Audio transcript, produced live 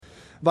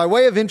By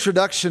way of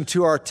introduction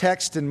to our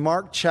text in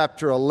Mark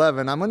chapter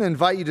 11, I'm going to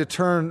invite you to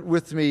turn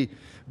with me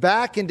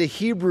back into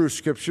Hebrew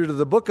Scripture to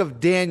the book of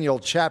Daniel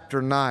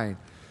chapter 9.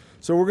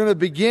 So we're going to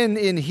begin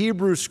in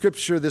Hebrew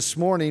Scripture this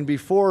morning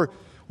before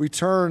we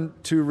turn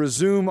to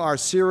resume our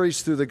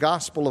series through the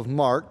Gospel of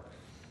Mark.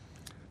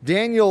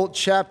 Daniel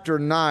chapter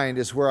 9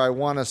 is where I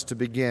want us to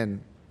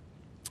begin.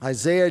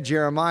 Isaiah,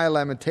 Jeremiah,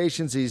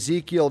 Lamentations,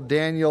 Ezekiel,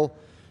 Daniel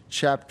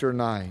chapter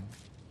 9.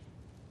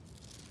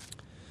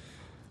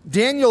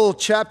 Daniel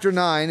chapter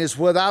 9 is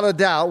without a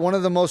doubt one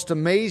of the most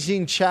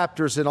amazing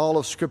chapters in all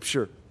of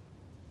Scripture.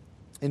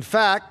 In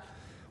fact,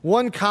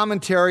 one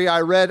commentary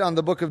I read on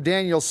the book of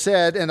Daniel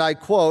said, and I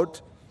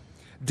quote,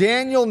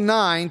 Daniel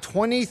 9,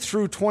 20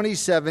 through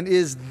 27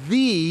 is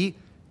the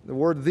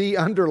word the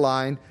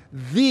underlined,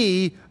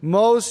 the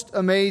most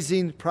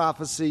amazing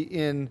prophecy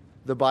in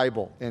the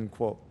Bible, end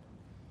quote.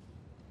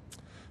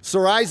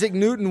 Sir Isaac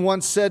Newton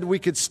once said we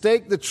could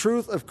stake the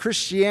truth of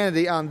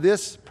Christianity on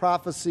this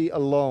prophecy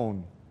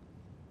alone.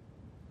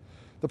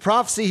 The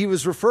prophecy he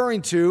was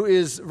referring to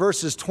is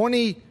verses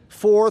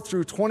 24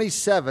 through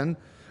 27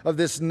 of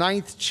this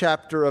 9th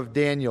chapter of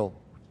Daniel.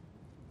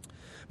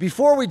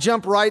 Before we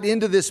jump right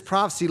into this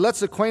prophecy,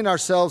 let's acquaint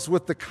ourselves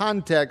with the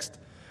context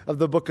of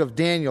the book of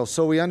Daniel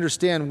so we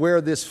understand where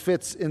this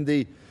fits in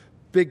the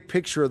big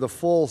picture, the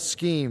full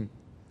scheme.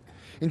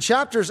 In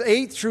chapters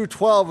 8 through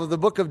 12 of the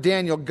book of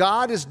Daniel,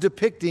 God is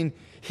depicting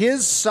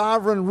His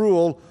sovereign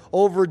rule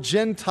over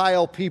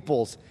Gentile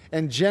peoples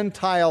and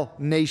Gentile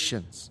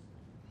nations.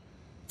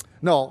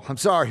 No, I'm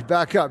sorry,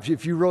 back up.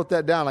 If you wrote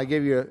that down, I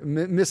gave you a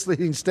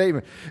misleading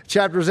statement.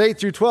 Chapters 8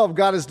 through 12,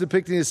 God is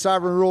depicting His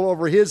sovereign rule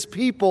over His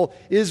people,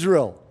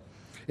 Israel.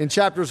 In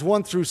chapters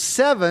 1 through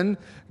 7,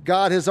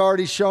 God has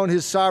already shown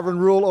His sovereign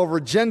rule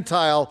over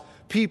Gentile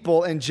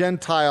people and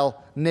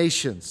Gentile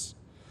nations.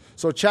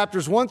 So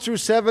chapters 1 through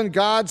 7,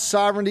 God's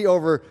sovereignty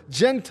over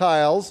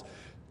Gentiles.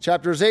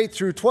 Chapters 8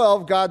 through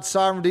 12, God's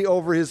sovereignty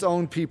over His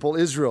own people,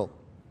 Israel.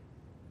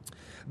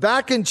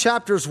 Back in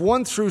chapters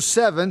 1 through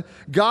 7,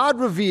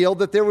 God revealed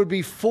that there would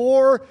be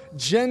 4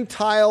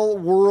 Gentile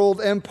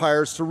world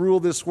empires to rule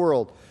this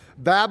world: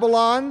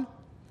 Babylon,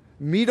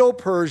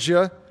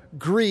 Medo-Persia,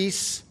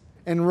 Greece,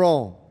 and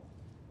Rome.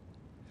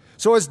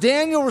 So as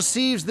Daniel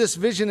receives this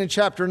vision in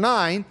chapter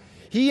 9,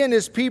 he and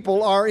his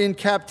people are in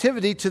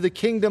captivity to the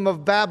kingdom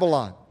of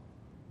Babylon.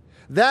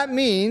 That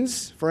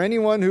means, for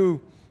anyone who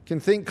can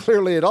think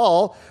clearly at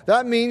all,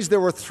 that means there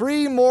were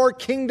 3 more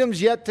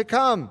kingdoms yet to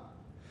come: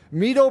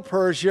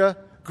 Medo-Persia,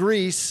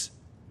 Greece,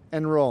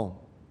 and Rome.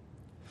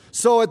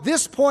 So at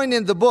this point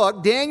in the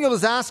book, Daniel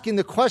is asking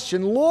the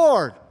question,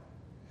 Lord,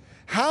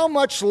 how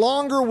much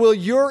longer will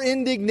your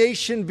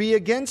indignation be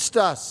against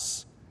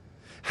us?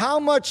 How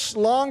much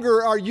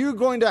longer are you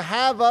going to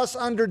have us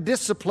under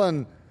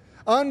discipline,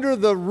 under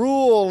the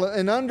rule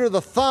and under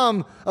the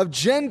thumb of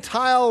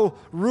Gentile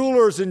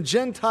rulers and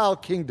Gentile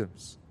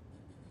kingdoms?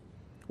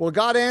 Well,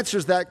 God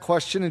answers that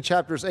question in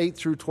chapters 8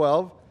 through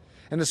 12.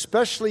 And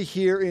especially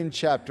here in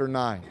chapter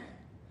 9.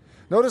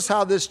 Notice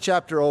how this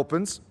chapter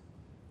opens.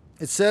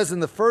 It says,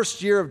 in the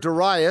first year of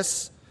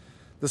Darius,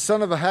 the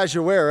son of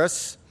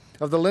Ahasuerus,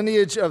 of the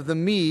lineage of the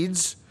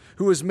Medes,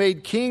 who was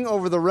made king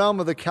over the realm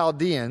of the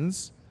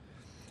Chaldeans,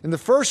 in the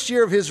first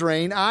year of his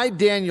reign, I,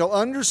 Daniel,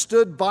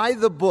 understood by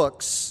the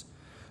books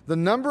the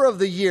number of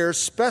the years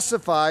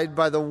specified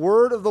by the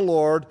word of the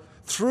Lord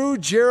through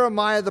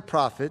Jeremiah the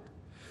prophet,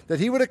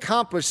 that he would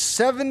accomplish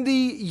 70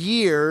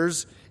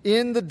 years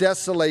in the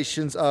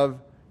desolations of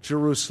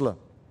Jerusalem.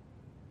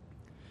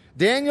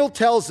 Daniel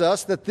tells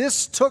us that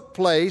this took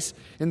place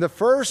in the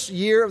first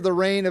year of the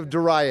reign of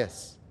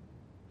Darius.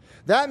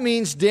 That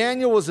means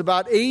Daniel was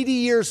about 80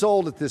 years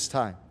old at this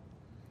time.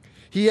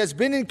 He has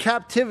been in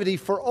captivity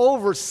for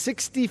over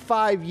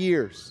 65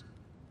 years.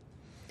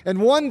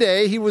 And one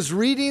day he was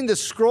reading the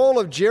scroll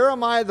of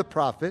Jeremiah the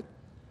prophet,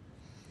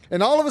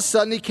 and all of a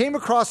sudden he came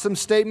across some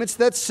statements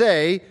that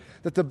say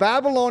that the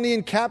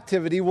Babylonian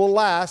captivity will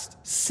last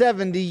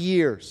 70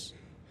 years.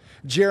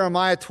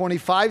 Jeremiah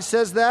 25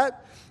 says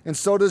that, and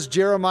so does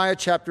Jeremiah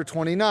chapter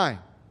 29.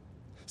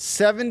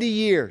 70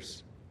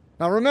 years.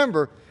 Now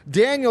remember,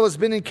 Daniel has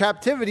been in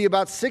captivity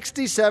about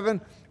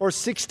 67 or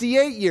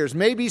 68 years,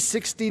 maybe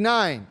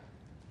 69.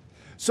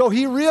 So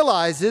he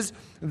realizes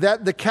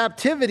that the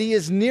captivity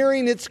is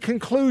nearing its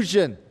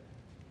conclusion.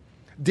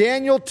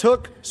 Daniel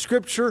took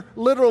Scripture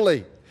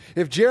literally.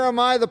 If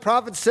Jeremiah the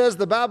prophet says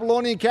the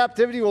Babylonian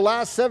captivity will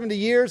last 70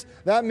 years,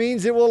 that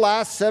means it will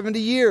last 70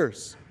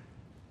 years.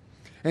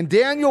 And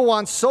Daniel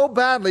wants so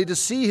badly to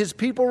see his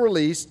people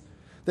released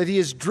that he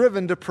is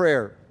driven to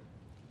prayer.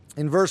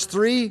 In verse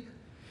 3,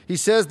 he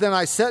says, Then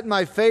I set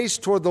my face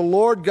toward the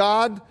Lord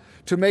God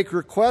to make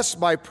requests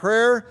by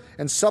prayer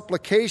and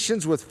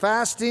supplications with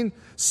fasting,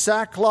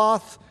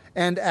 sackcloth,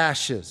 and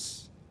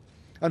ashes.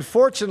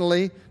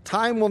 Unfortunately,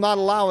 time will not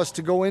allow us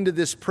to go into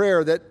this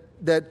prayer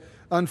that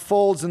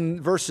unfolds in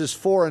verses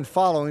 4 and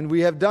following.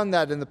 We have done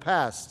that in the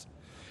past.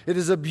 It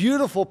is a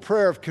beautiful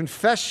prayer of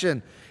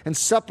confession and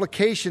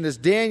supplication as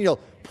Daniel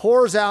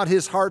pours out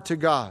his heart to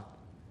God.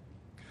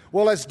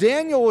 Well, as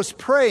Daniel was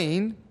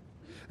praying,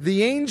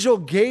 the angel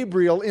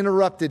Gabriel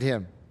interrupted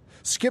him.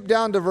 Skip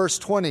down to verse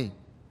 20.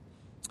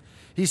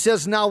 He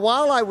says, "Now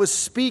while I was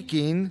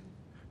speaking,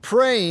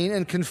 praying,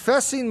 and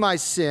confessing my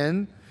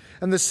sin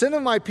and the sin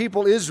of my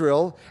people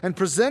Israel, and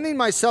presenting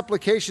my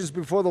supplications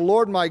before the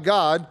Lord my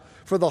God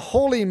for the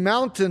holy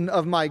mountain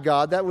of my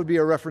God," that would be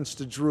a reference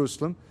to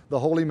Jerusalem, the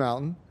holy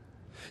mountain.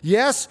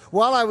 "Yes,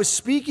 while I was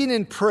speaking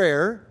in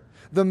prayer,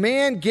 the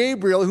man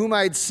Gabriel, whom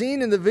I had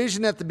seen in the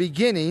vision at the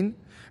beginning,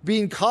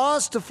 being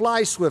caused to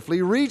fly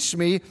swiftly, reached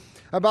me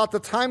about the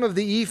time of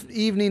the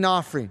evening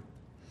offering.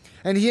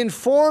 And he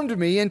informed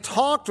me and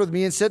talked with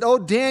me and said, 'O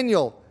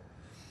Daniel,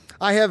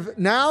 I have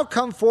now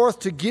come forth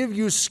to give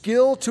you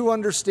skill to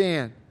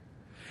understand.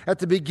 At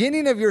the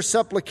beginning of your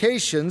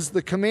supplications,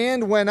 the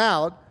command went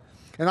out,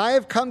 and I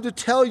have come to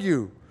tell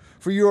you,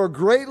 for you are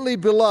greatly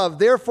beloved.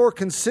 Therefore,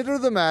 consider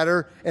the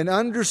matter and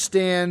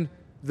understand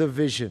the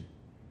vision.'"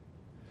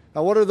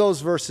 Now, what do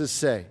those verses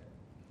say?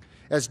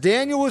 As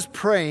Daniel was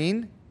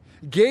praying,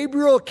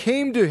 Gabriel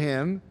came to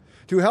him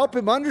to help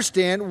him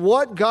understand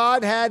what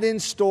God had in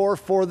store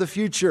for the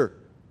future.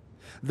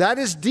 That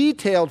is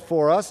detailed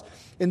for us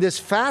in this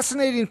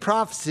fascinating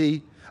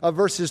prophecy of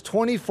verses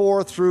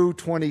 24 through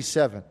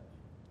 27.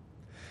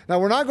 Now,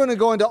 we're not going to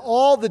go into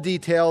all the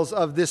details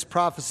of this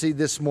prophecy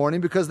this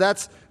morning because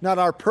that's not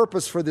our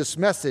purpose for this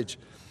message.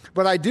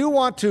 But I do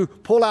want to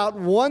pull out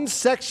one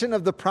section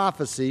of the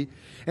prophecy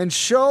and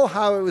show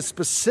how it was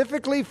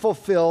specifically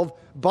fulfilled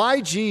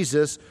by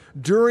Jesus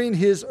during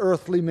his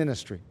earthly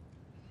ministry.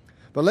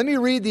 But let me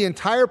read the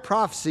entire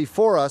prophecy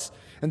for us,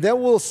 and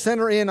then we'll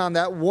center in on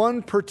that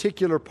one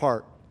particular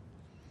part.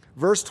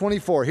 Verse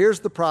 24,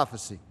 here's the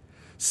prophecy.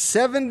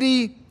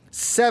 70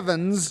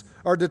 sevens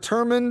are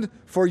determined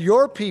for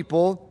your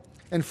people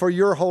and for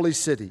your holy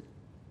city,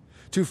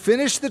 to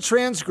finish the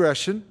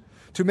transgression,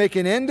 to make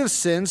an end of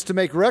sins, to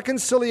make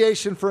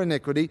reconciliation for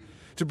iniquity,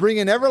 to bring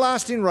in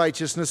everlasting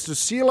righteousness, to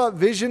seal up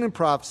vision and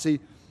prophecy,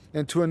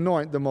 and to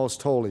anoint the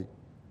most holy.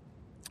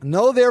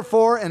 Know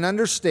therefore and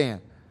understand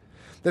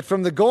that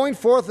from the going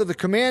forth of the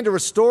command to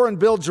restore and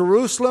build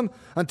Jerusalem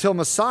until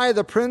Messiah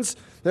the Prince,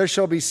 there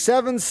shall be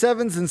 7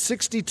 sevens and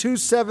 62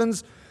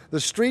 sevens.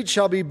 The street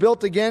shall be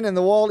built again, and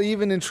the wall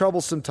even in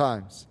troublesome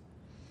times.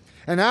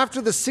 And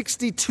after the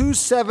 62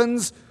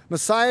 sevens,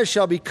 Messiah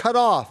shall be cut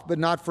off, but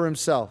not for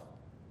himself.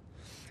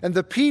 And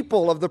the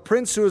people of the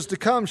prince who is to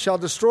come shall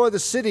destroy the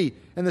city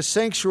and the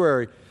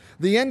sanctuary.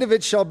 The end of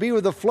it shall be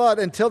with a flood.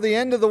 Until the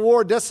end of the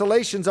war,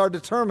 desolations are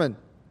determined.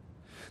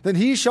 Then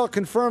he shall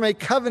confirm a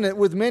covenant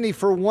with many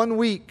for 1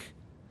 week.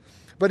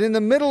 But in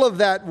the middle of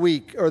that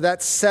week, or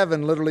that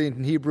 7 literally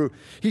in Hebrew,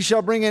 he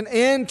shall bring an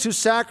end to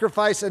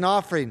sacrifice and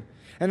offering.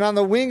 And on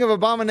the wing of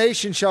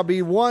abomination shall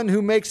be one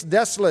who makes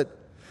desolate.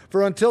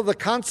 For until the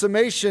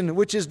consummation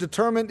which is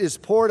determined is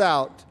poured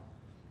out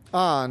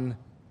on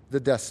the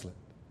desolate.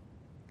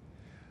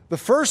 The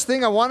first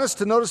thing I want us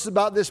to notice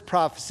about this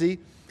prophecy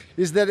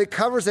is that it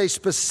covers a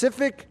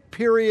specific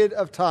period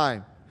of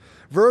time.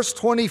 Verse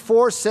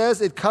 24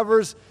 says it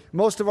covers,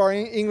 most of our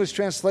English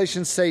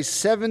translations say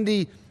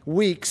 70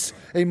 weeks.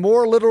 A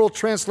more literal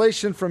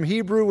translation from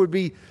Hebrew would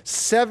be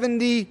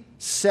 70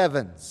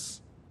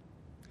 sevens.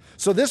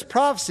 So this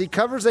prophecy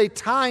covers a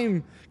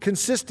time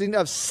consisting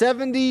of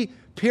 70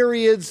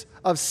 periods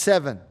of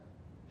 7.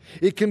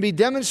 It can be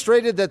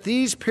demonstrated that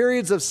these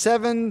periods of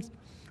 7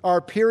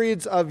 are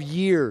periods of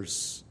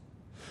years.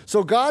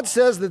 So God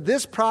says that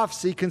this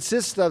prophecy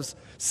consists of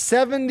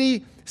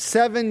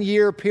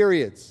 77-year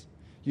periods.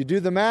 You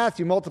do the math,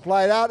 you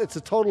multiply it out, it's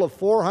a total of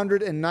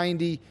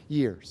 490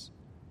 years.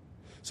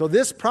 So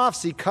this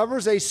prophecy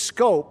covers a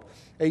scope,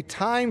 a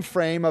time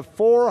frame of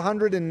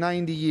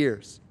 490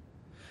 years.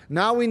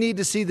 Now we need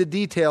to see the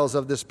details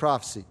of this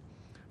prophecy.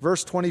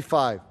 Verse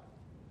 25.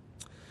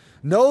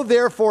 Know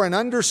therefore and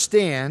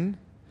understand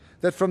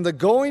that from the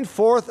going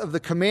forth of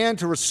the command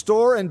to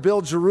restore and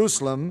build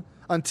Jerusalem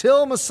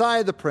until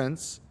Messiah the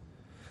Prince,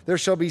 there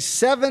shall be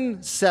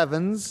 7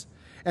 sevens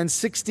and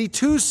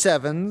 62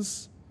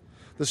 sevens.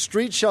 The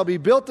street shall be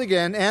built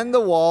again, and the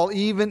wall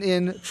even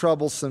in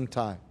troublesome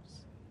times.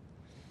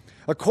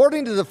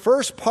 According to the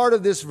first part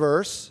of this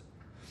verse,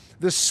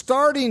 the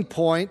starting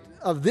point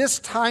of this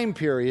time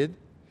period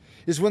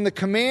is when the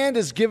command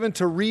is given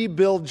to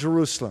rebuild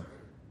Jerusalem.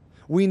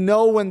 We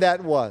know when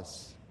that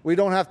was. We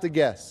don't have to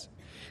guess.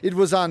 It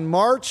was on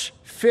March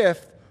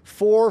 5th,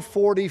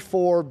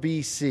 444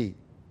 BC.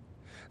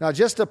 Now,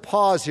 just a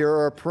pause here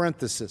or a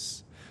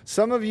parenthesis.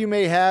 Some of you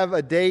may have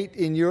a date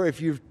in your, if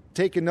you've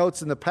taken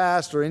notes in the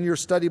past or in your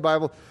study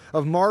Bible,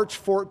 of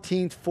March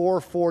 14th,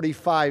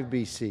 445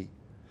 BC.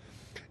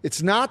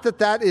 It's not that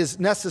that is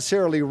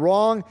necessarily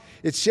wrong.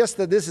 It's just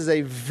that this is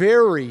a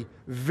very,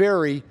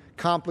 very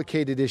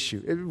complicated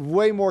issue. It's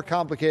way more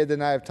complicated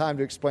than I have time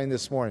to explain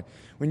this morning.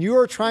 When you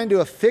are trying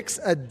to affix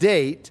a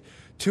date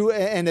to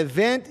an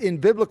event in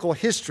biblical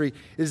history,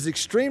 it is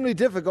extremely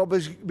difficult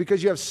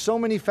because you have so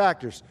many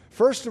factors.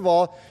 First of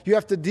all, you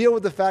have to deal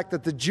with the fact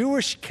that the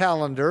Jewish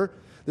calendar,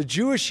 The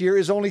Jewish year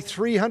is only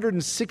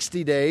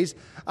 360 days.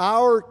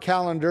 Our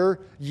calendar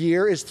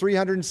year is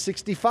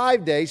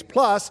 365 days,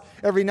 plus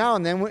every now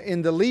and then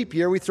in the leap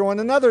year we throw in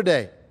another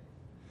day.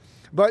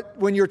 But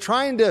when you're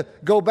trying to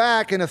go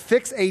back and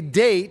affix a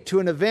date to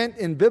an event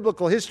in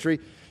biblical history,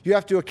 you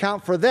have to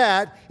account for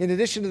that, in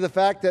addition to the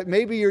fact that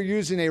maybe you're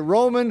using a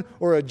Roman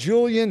or a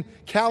Julian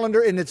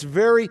calendar, and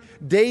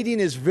dating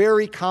is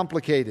very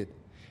complicated.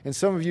 And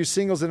some of you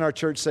singles in our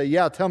church say,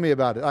 yeah, tell me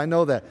about it. I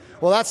know that.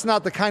 Well, that's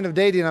not the kind of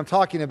dating I'm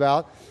talking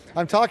about.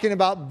 I'm talking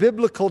about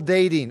biblical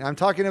dating. I'm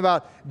talking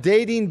about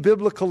dating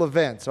biblical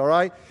events, all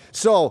right?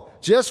 So,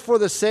 just for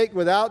the sake,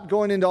 without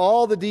going into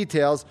all the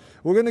details,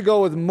 we're going to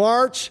go with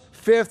March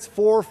 5th,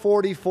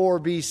 444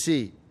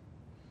 BC.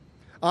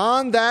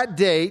 On that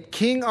date,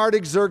 King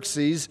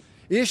Artaxerxes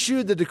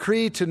issued the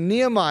decree to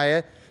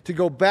Nehemiah to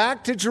go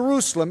back to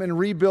Jerusalem and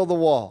rebuild the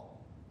wall.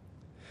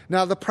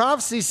 Now, the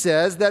prophecy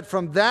says that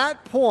from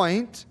that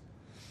point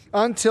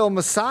until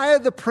Messiah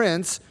the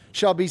Prince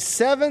shall be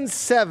 7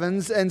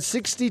 sevens and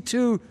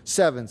 62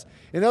 sevens.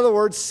 In other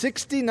words,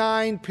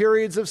 69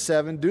 periods of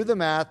 7, do the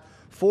math,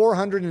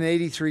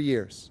 483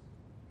 years.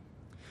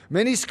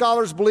 Many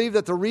scholars believe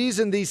that the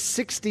reason these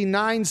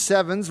 69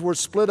 sevens were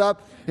split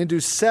up into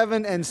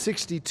 7 and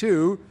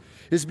 62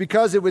 is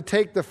because it would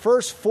take the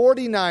first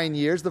 49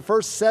 years, the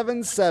first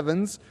 7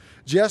 sevens,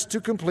 just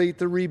to complete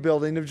the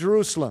rebuilding of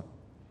Jerusalem.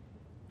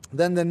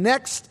 Then the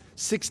next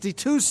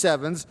 62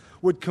 sevens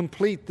would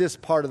complete this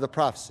part of the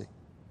prophecy.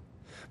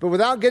 But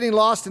without getting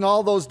lost in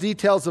all those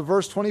details of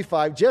verse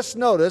 25, just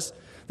notice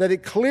that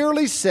it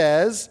clearly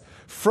says,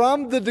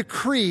 from the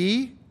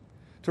decree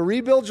to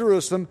rebuild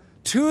Jerusalem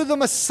to the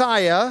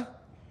Messiah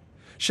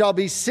shall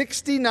be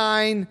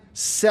 69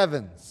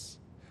 sevens.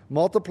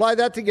 Multiply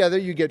that together,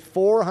 you get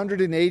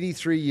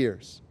 483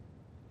 years.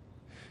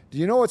 Do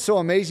you know what's so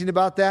amazing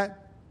about that?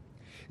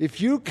 If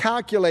you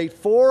calculate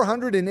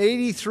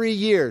 483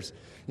 years,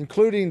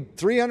 including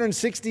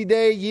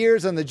 360-day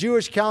years on the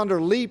Jewish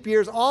calendar, leap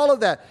years, all of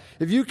that,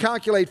 if you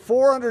calculate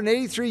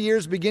 483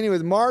 years beginning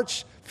with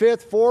March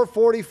 5th,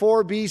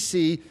 444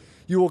 BC,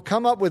 you will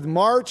come up with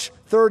March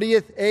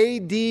 30th,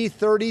 AD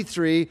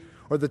 33,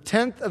 or the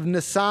 10th of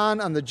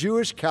Nisan on the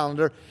Jewish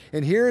calendar.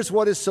 And here's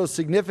what is so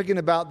significant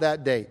about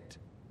that date.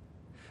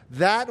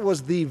 That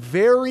was the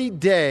very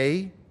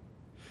day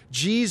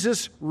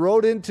Jesus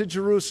rode into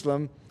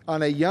Jerusalem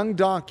on a young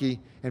donkey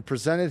and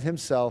presented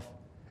himself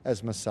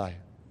as Messiah.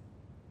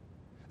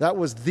 That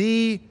was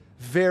the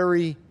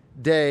very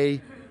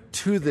day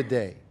to the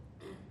day.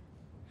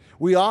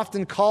 We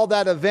often call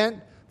that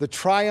event the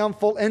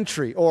triumphal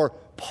entry or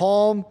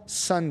Palm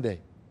Sunday.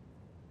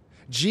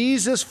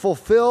 Jesus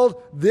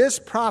fulfilled this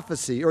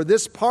prophecy, or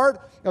this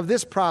part of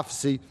this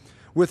prophecy,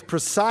 with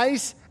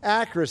precise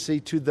accuracy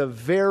to the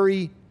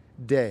very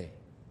day.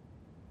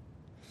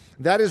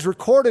 That is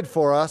recorded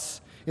for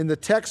us in the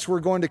text we're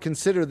going to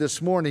consider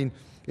this morning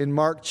in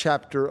Mark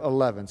chapter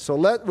 11. So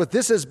with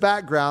this as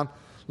background,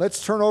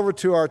 let's turn over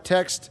to our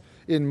text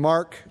in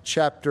Mark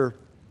chapter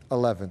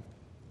 11.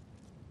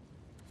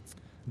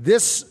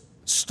 This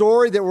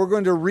story that we're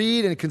going to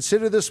read and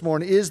consider this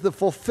morning is the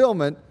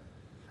fulfillment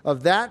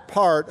of that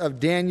part of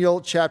Daniel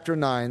chapter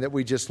 9 that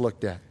we just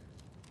looked at.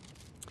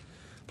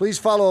 Please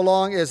follow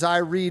along as I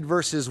read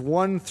verses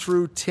 1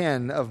 through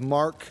 10 of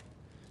Mark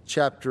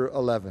chapter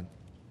 11.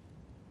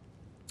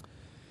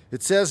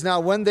 It says, "Now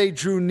when they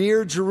drew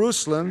near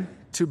Jerusalem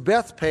to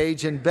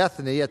Bethpage and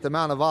Bethany at the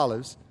Mount of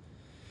Olives,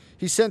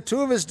 he sent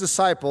 2 of his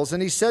disciples,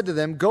 and he said to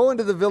them, 'Go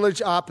into the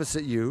village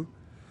opposite you,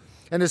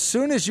 and as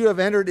soon as you have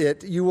entered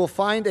it, you will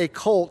find a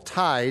colt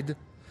tied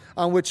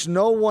on which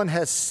no one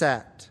has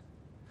sat.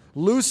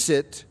 Loose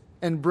it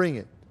and bring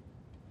it.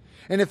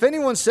 And if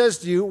anyone says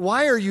to you,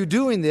 "Why are you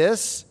doing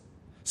this?"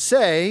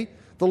 say,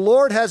 "The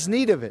Lord has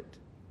need of it,"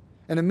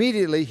 and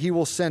immediately he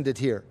will send it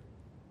here.'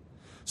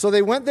 So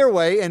they went their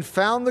way and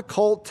found the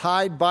colt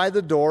tied by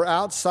the door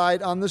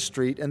outside on the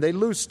street, and they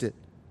loosed it.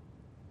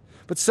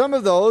 But some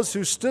of those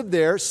who stood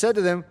there said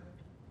to them,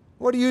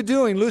 "What are you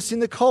doing, loosing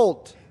the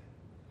colt?"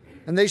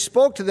 And they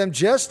spoke to them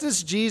just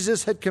as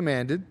Jesus had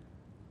commanded,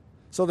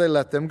 so they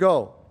let them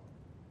go.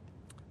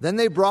 Then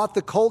they brought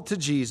the colt to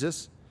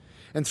Jesus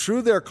and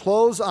threw their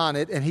clothes on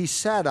it, and he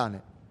sat on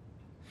it.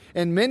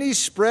 And many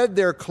spread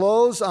their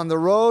clothes on the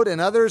road, and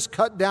others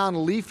cut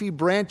down leafy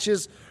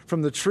branches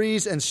from the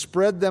trees and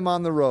spread them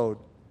on the road.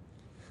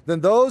 Then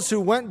those who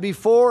went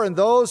before and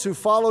those who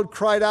followed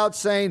cried out,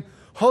 saying,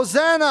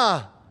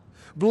 "Hosanna!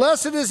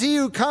 Blessed is he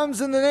who comes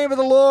in the name of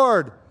the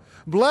Lord.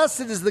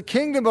 Blessed is the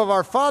kingdom of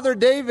our father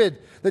David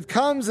that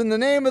comes in the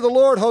name of the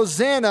Lord.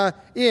 Hosanna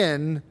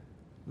in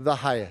the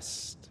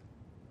highest."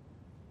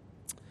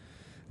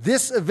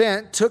 This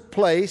event took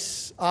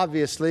place,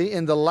 obviously,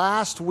 in the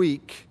last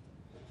week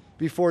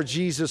before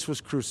Jesus was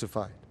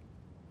crucified.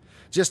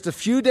 Just a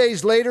few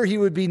days later, he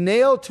would be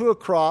nailed to a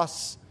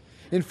cross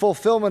in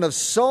fulfillment of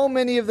so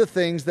many of the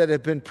things that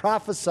have been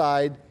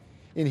prophesied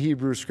in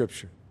Hebrew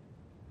Scripture.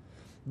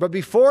 But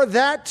before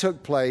that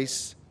took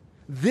place,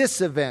 this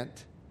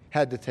event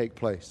had to take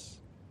place.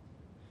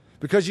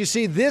 Because you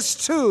see, this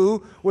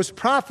too was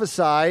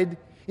prophesied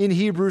in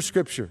Hebrew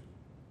Scripture.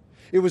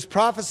 It was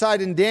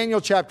prophesied in Daniel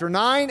chapter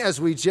 9,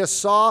 as we just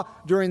saw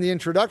during the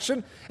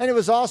introduction, and it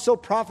was also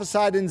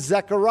prophesied in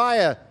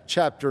Zechariah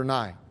chapter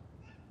 9.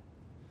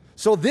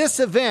 So this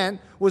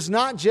event was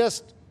not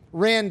just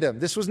random.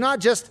 This was not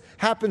just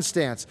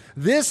happenstance.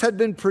 This had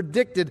been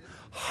predicted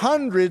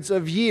hundreds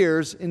of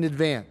years in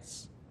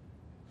advance.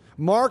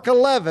 Mark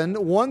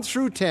 11, 1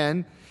 through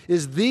 10,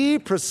 is the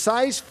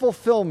precise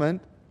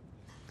fulfillment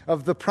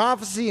of the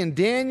prophecy in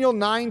Daniel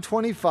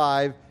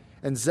 9:25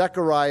 and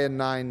Zechariah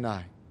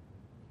 9:9.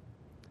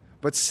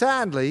 But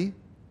sadly,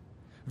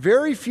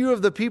 very few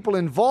of the people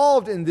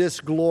involved in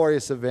this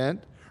glorious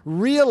event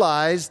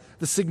realized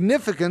the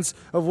significance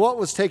of what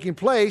was taking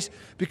place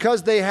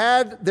because they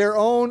had their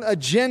own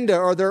agenda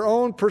or their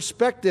own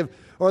perspective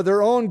or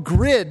their own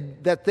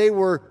grid that they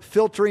were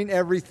filtering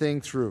everything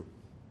through.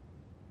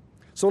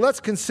 So let's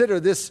consider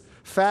this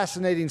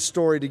fascinating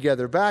story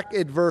together. Back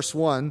at verse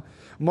 1,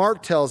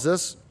 Mark tells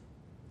us,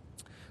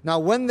 now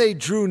when they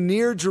drew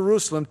near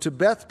Jerusalem to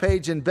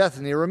Bethphage and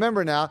Bethany,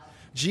 remember now,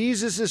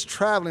 Jesus is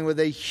traveling with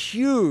a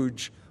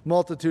huge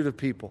multitude of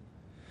people.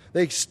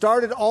 They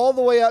started all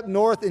the way up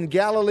north in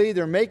Galilee.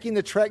 They're making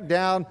the trek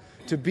down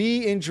to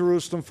be in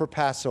Jerusalem for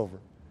Passover.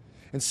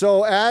 And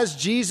so as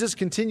Jesus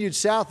continued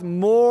south,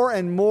 more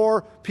and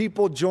more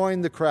people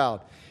joined the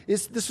crowd.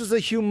 This was a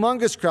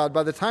humongous crowd.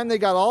 By the time they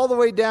got all the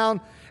way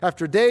down,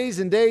 after days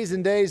and days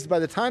and days, by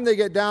the time they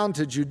get down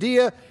to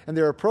Judea and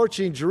they're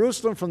approaching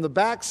Jerusalem from the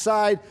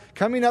backside,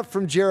 coming up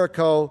from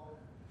Jericho,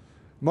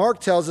 Mark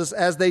tells us,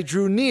 as they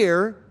drew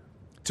near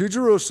to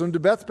Jerusalem, to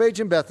Bethphage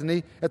and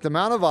Bethany, at the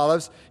Mount of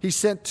Olives, he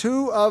sent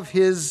 2 of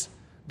his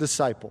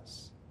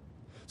disciples.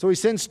 So he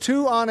sends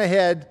 2 on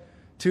ahead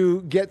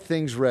to get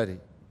things ready.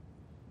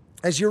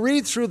 As you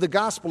read through the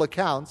gospel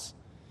accounts,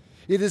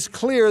 it is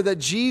clear that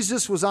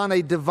Jesus was on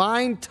a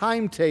divine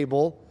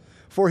timetable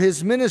for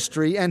his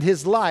ministry and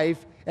his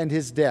life and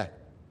his death.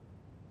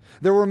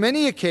 There were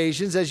many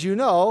occasions, as you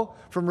know,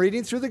 from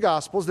reading through the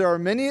Gospels, there were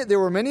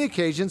many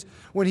occasions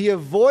when he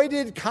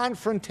avoided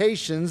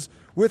confrontations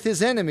with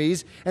his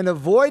enemies and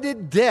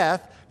avoided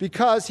death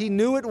because he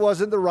knew it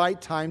wasn't the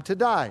right time to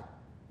die.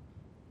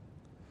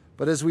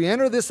 But as we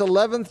enter this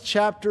 11th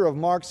chapter of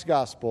Mark's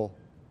Gospel,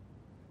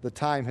 the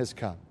time has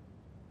come.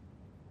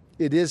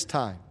 It is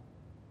time.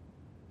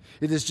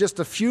 It is just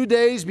a few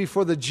days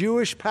before the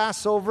Jewish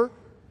Passover,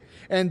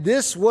 and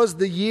this was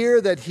the year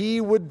that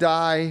he would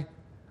die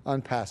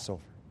on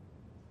Passover.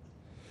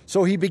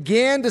 So he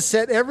began to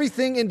set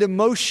everything into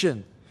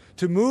motion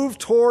to move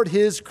toward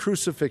his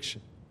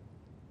crucifixion.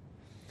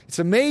 It's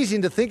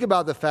amazing to think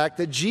about the fact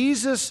that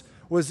Jesus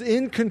was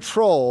in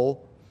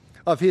control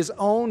of his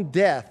own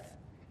death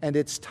and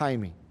its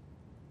timing.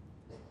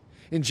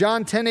 In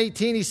John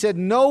 10:18, he said,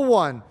 "No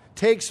one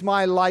takes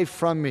my life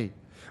from me,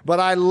 but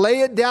I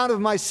lay it down of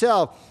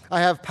myself. I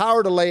have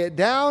power to lay it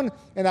down,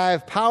 and I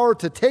have power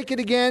to take it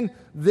again.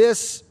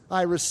 This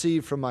I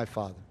receive from my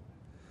Father."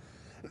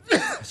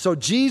 So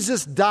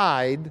Jesus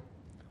died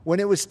when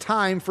it was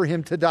time for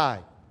him to die.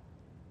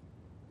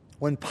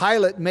 When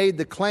Pilate made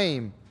the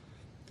claim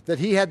that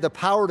he had the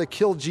power to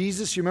kill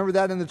Jesus, you remember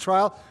that in the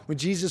trial? When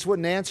Jesus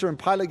wouldn't answer and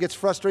Pilate gets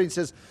frustrated and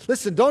says,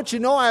 "Listen, don't you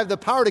know I have the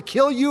power to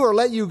kill you or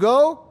let you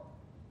go?"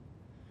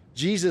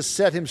 Jesus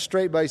set him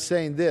straight by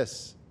saying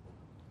this: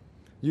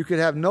 "You could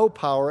have no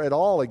power at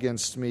all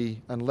against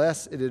me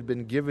unless it had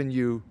been given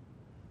you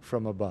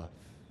from above."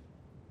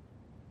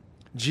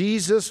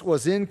 Jesus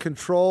was in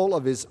control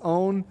of his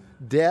own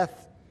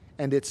death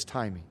and its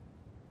timing.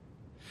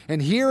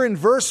 And here in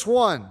verse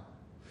 1,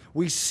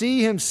 we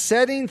see him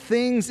setting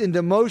things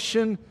into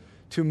motion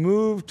to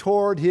move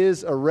toward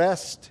his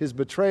arrest, his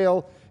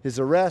betrayal, his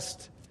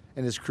arrest,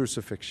 and his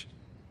crucifixion.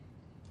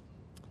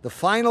 The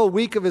final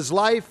week of his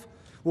life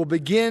will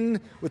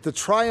begin with the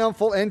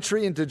triumphal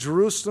entry into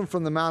Jerusalem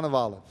from the Mount of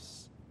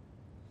Olives.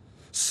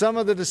 Some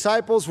of the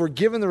disciples were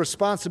given the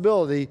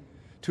responsibility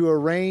to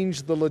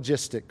arrange the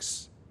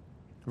logistics.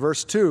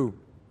 Verse 2,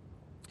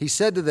 he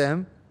said to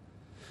them,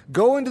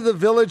 "Go into the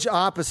village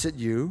opposite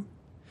you,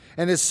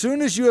 and as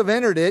soon as you have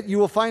entered it, you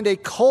will find a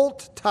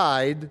colt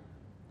tied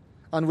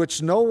on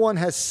which no one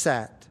has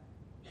sat.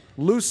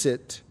 Loose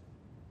it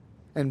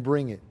and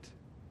bring it."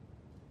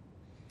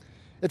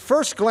 At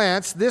first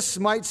glance, this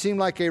might seem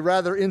like a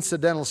rather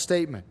incidental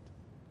statement.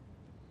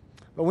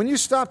 But when you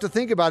stop to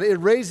think about it, it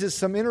raises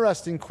some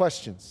interesting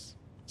questions,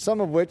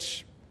 some of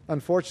which,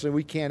 unfortunately,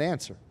 we can't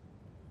answer.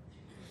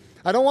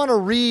 I don't want to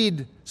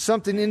read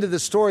something into the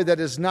story that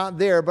is not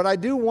there, but I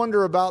do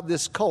wonder about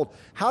this colt.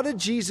 How did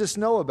Jesus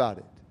know about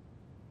it?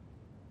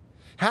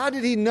 How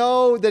did he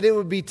know that it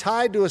would be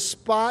tied to a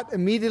spot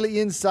immediately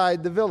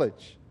inside the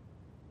village?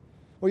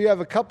 Well, you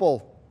have a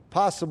couple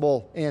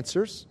possible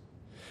answers.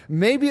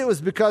 Maybe it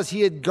was because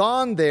he had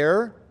gone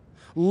there,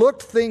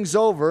 looked things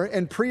over,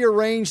 and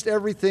prearranged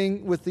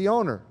everything with the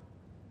owner.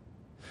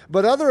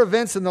 But other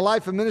events in the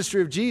life and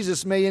ministry of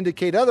Jesus may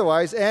indicate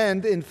otherwise,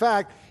 and in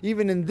fact,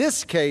 even in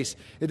this case,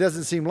 it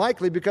doesn't seem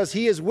likely because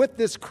he is with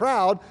this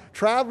crowd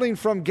traveling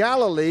from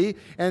Galilee,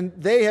 and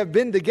they have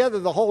been together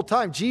the whole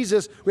time.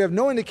 Jesus, we have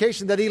no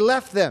indication that he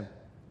left them.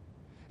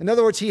 In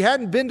other words, he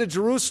hadn't been to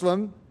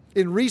Jerusalem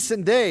in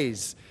recent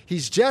days.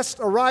 He's just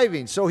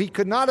arriving, so he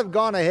could not have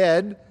gone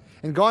ahead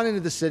and gone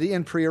into the city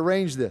and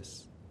prearranged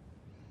this.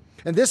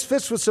 And this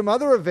fits with some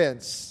other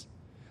events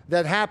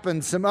that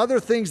happened, some other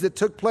things that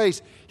took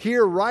place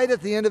here right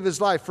at the end of his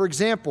life. For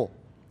example,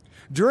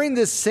 during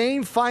this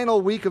same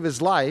final week of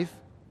his life,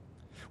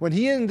 when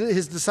he and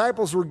his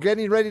disciples were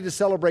getting ready to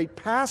celebrate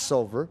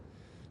Passover,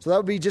 so that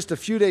would be just a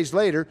few days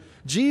later,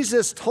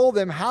 Jesus told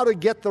them how to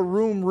get the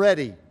room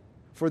ready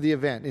for the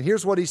event. And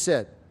here's what he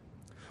said.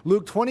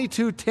 Luke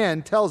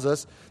 22:10 tells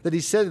us that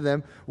he said to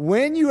them,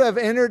 "When you have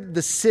entered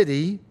the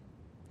city,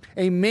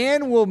 a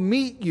man will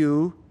meet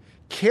you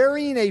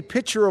carrying a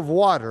pitcher of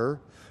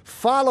water.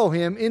 Follow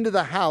him into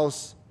the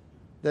house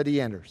that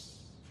he enters."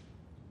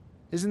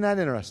 Isn't that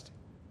interesting?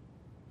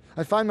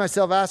 I find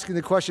myself asking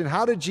the question,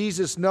 how did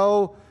Jesus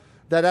know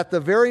that at the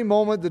very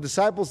moment the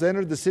disciples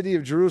entered the city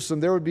of Jerusalem,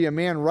 there would be a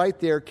man right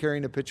there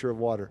carrying a pitcher of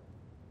water?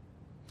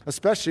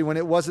 Especially when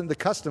it wasn't the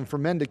custom for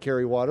men to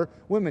carry water,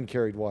 women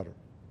carried water.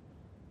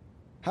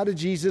 How did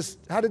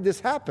this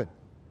happen?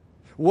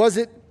 Was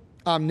it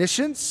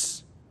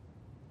omniscience?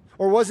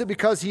 Or was it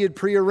because he had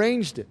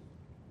prearranged it?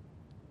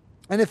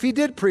 And if he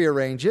did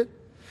prearrange it,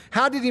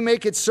 how did he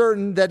make it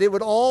certain that it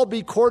would all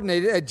be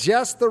coordinated at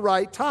just the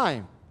right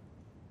time?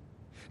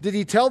 Did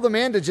he tell the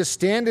man to just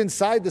stand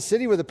inside the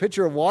city with a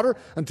pitcher of water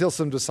until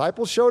some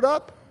disciples showed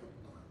up?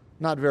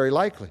 Not very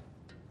likely.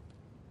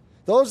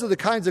 Those are the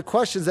kinds of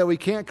questions that we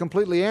can't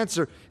completely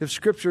answer if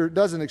Scripture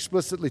doesn't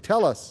explicitly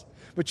tell us.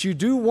 But you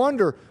do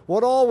wonder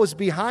what all was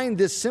behind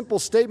this simple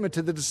statement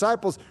to the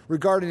disciples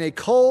regarding a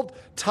colt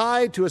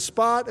tied to a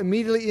spot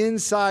immediately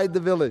inside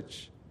the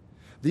village.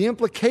 The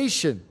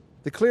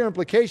clear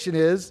implication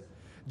is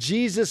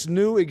Jesus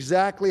knew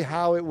exactly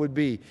how it would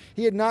be.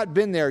 He had not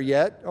been there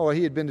yet.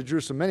 He had been to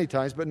Jerusalem many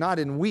times, but not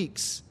in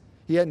weeks.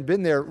 He hadn't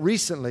been there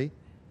recently,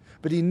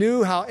 but he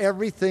knew how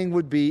everything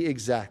would be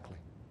exactly.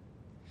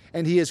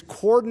 And he is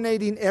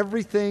coordinating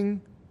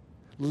everything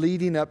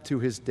leading up to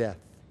his death.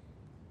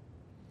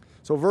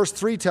 So verse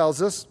 3 tells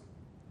us,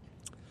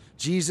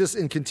 Jesus,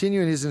 in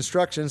continuing his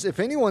instructions, if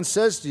anyone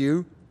says to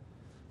you,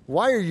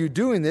 "Why are you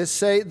doing this?"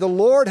 say, "The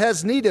Lord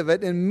has need of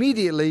it," and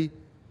immediately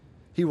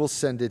he will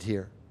send it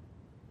here.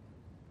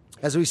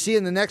 As we see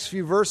in the next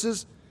few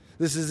verses,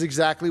 this is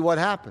exactly what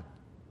happened.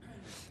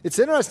 It's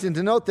interesting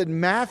to note that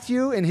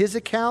Matthew, in his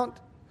account,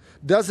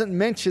 doesn't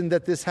mention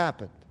that this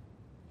happened.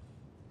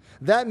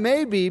 That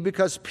may be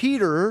because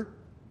Peter,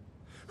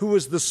 who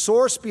was the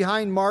source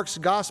behind Mark's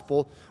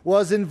gospel,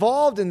 was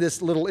involved in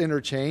this little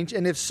interchange,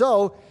 and if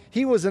so,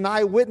 he was an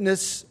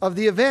eyewitness of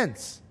the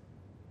events.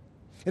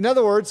 In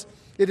other words,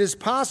 it is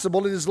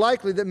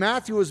likely that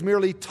Matthew was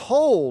merely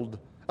told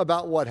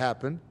about what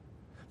happened,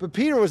 but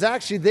Peter was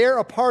actually there,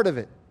 a part of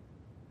it.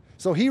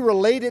 So he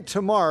relayed it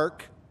to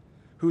Mark,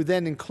 who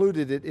then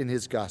included it in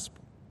his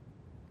gospel.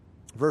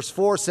 Verse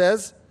 4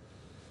 says,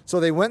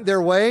 "So they went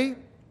their way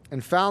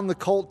and found the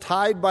colt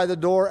tied by the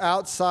door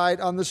outside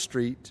on the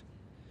street,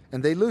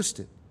 and they loosed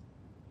it.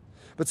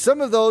 But some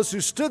of those who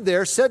stood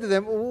there said to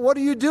them, 'What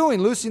are you doing,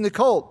 loosing the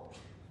colt?'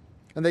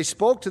 And they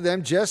spoke to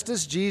them just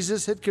as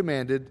Jesus had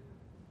commanded,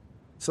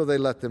 so they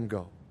let them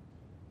go."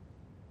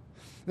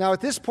 Now,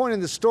 at this point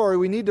in the story,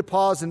 we need to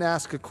pause and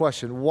ask a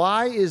question.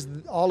 Why is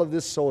all of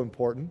this so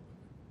important?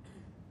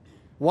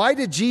 Why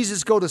did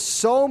Jesus go to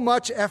so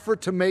much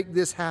effort to make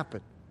this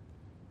happen?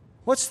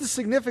 What's the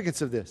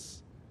significance of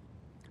this?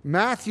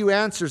 Matthew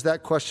answers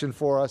that question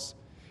for us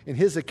in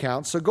his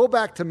account. So go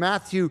back to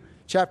Matthew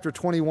chapter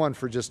 21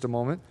 for just a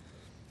moment.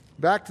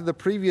 Back to the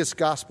previous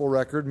gospel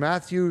record,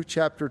 Matthew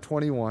chapter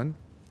 21,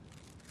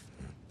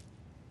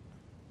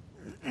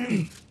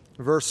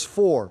 verse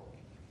 4.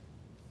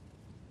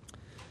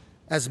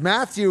 As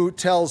Matthew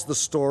tells the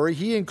story,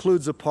 he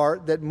includes a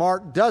part that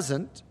Mark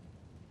doesn't.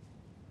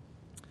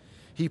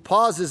 He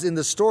pauses in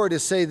the story to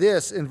say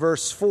this in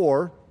verse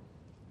 4.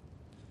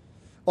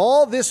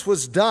 "All this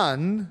was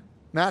done,"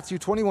 Matthew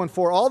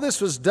 21:4, "all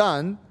this was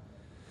done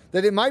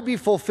that it might be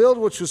fulfilled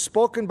which was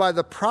spoken by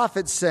the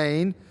prophet,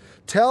 saying,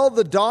 'Tell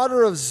the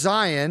daughter of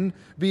Zion,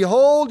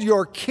 behold,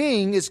 your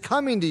king is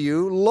coming to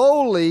you,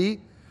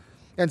 lowly,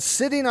 and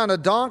sitting on a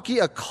donkey,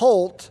 a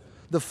colt,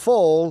 the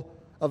foal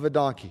of a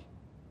donkey.'"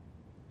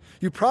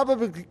 You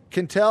probably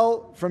can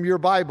tell from your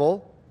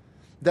Bible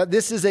that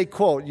this is a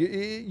quote.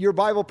 Your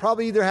Bible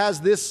probably either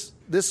has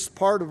this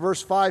part of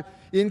verse 5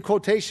 in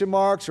quotation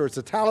marks, or it's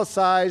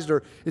italicized,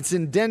 or it's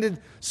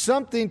indented,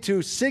 something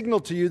to signal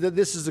to you that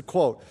this is a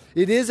quote.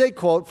 It is a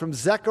quote from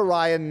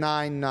Zechariah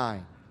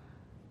 9:9.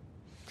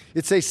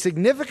 It's a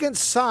significant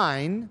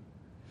sign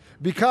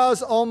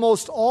because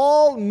almost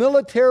all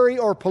military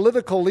or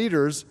political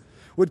leaders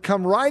would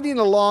come riding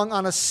along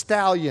on a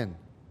stallion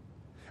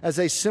as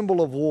a symbol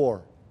of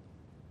war,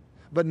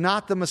 but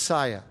not the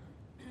Messiah.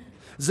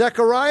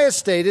 Zechariah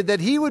stated that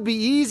he would be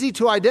easy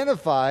to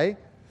identify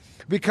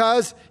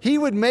because he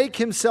would make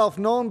himself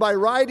known by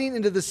riding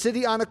into the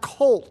city on a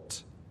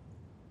colt,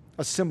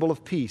 a symbol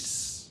of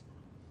peace.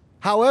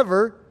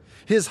 However,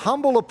 his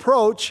humble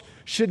approach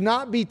should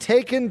not be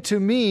taken to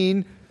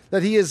mean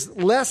that he is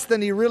less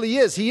than he really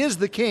is. He is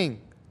the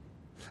king.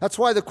 That's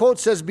why the quote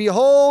says,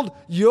 "Behold,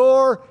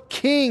 your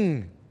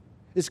king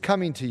is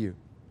coming to you."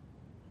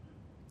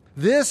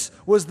 This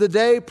was the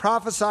day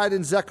prophesied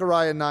in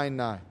Zechariah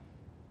 9:9.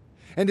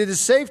 And it is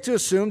safe to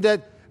assume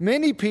that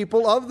many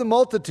people of the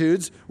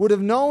multitudes would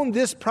have known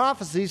this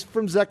prophecy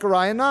from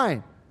Zechariah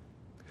 9.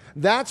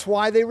 That's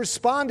why they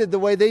responded the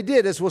way they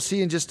did, as we'll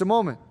see in just a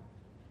moment.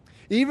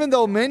 Even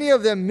though many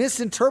of them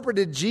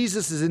misinterpreted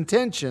Jesus'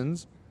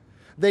 intentions,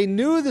 they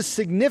knew the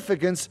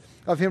significance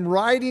of him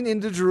riding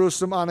into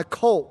Jerusalem on a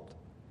colt.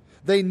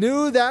 They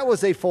knew that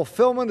was a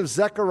fulfillment of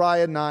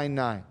Zechariah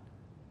 9:9.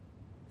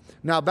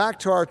 Now back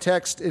to our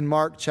text in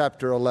Mark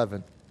chapter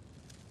 11.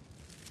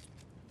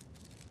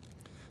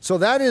 So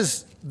that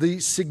is the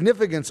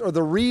significance or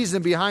the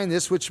reason behind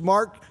this, which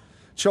Mark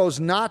chose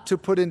not to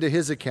put into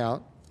his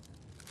account.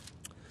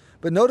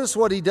 But notice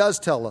what he does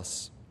tell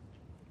us,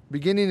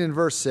 beginning in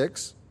verse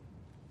 6.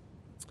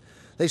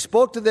 They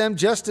spoke to them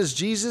just as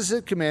Jesus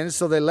had commanded,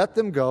 so they let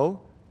them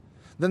go.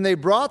 Then they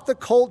brought the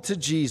colt to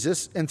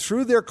Jesus and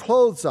threw their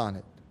clothes on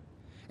it,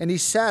 and he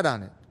sat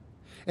on it.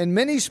 And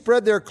many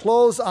spread their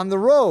clothes on the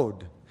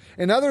road,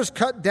 and others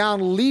cut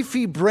down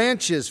leafy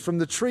branches from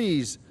the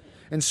trees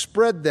and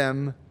spread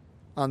them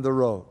on the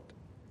road.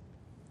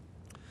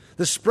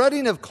 The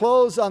spreading of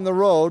clothes on the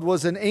road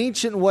was an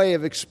ancient way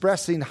of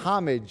expressing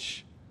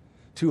homage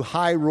to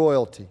high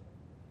royalty.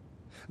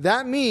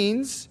 That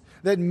means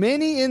that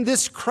many in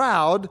this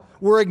crowd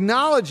were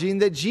acknowledging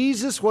that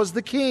Jesus was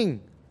the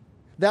king.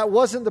 That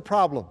wasn't the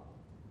problem.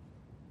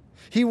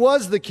 He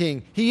was the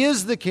king. He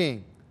is the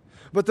king.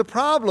 But the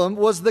problem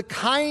was the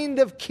kind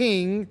of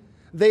king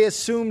they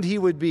assumed he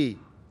would be.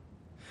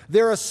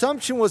 Their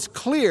assumption was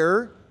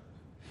clear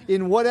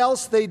in what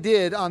else they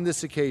did on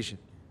this occasion.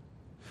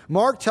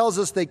 Mark tells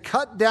us they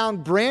cut down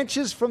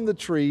branches from the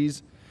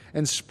trees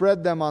and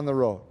spread them on the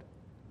road.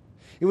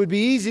 It would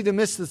be easy to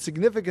miss the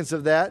significance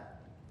of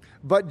that,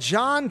 but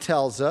John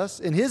tells us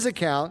in his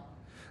account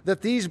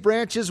that these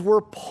branches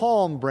were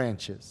palm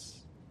branches.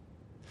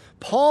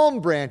 Palm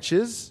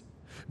branches,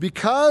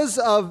 because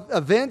of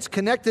events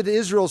connected to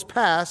Israel's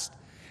past,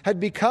 had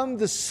become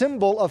the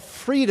symbol of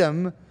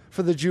freedom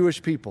for the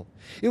Jewish people.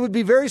 It would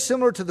be very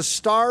similar to the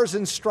stars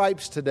and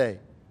stripes today,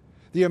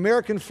 the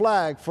American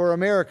flag for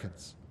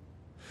Americans.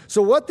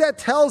 So what that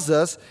tells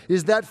us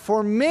is that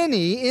for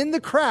many in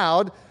the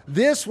crowd,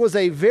 this was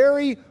a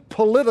very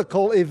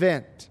political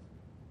event.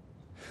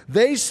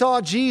 They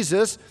saw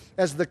Jesus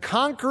as the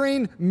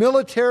conquering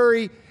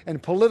military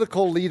and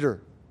political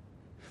leader.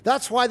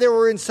 That's why they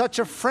were in such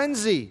a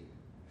frenzy.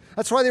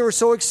 That's why they were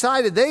so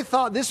excited. They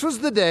thought this was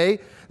the day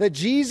that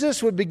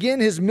Jesus would begin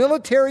his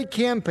military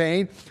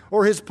campaign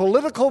or his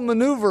political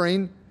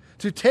maneuvering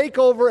to take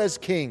over as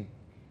king.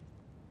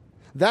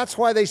 That's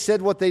why they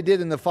said what they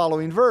did in the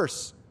following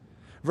verse.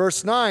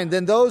 Verse 9,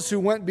 then those who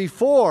went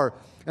before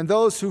and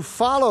those who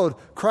followed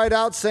cried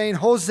out saying,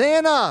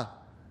 Hosanna!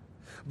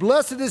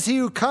 Blessed is he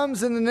who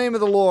comes in the name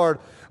of the Lord.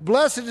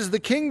 Blessed is the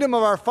kingdom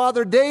of our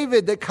father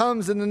David that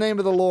comes in the name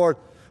of the Lord.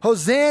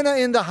 Hosanna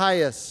in the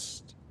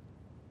highest.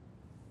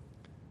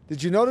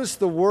 Did you notice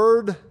the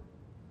word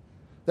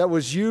that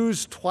was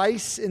used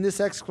twice in this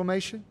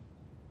exclamation?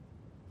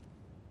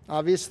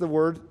 Obvious, the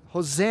word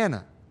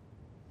Hosanna.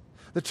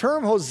 The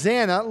term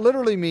Hosanna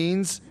literally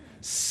means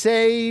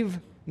save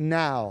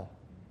now.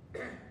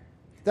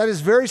 That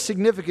is very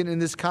significant in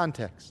this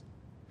context.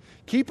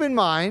 Keep in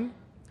mind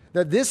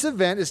that this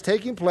event is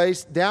taking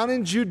place down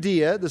in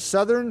Judea, the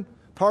southern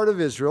part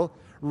of Israel,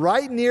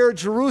 right near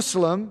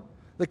Jerusalem,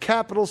 the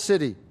capital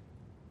city.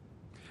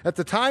 At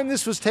the time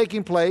this was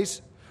taking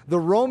place, the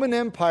Roman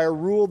Empire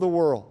ruled the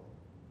world.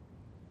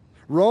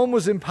 Rome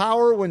was in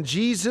power when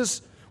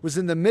Jesus was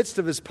in the midst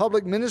of his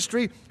public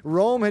ministry.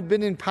 Rome had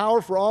been in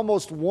power for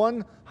almost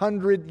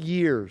 100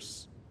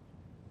 years.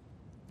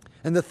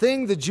 And the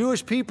thing the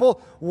Jewish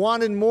people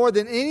wanted more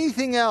than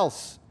anything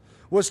else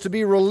was to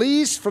be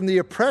released from the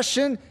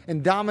oppression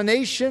and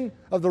domination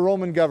of the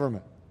Roman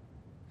government.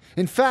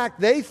 In fact,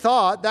 they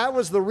thought that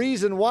was the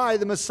reason why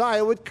the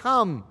Messiah would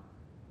come.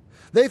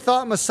 They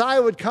thought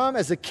Messiah would come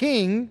as a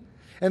king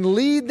and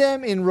lead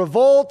them in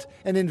revolt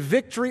and in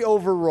victory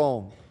over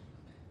Rome.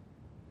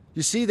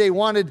 You see, they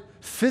wanted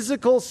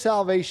physical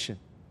salvation,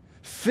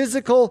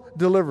 physical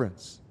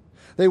deliverance.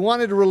 They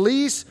wanted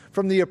release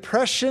from the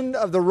oppression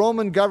of the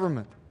Roman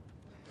government.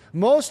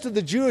 Most of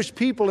the Jewish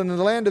people in the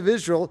land of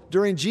Israel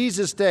during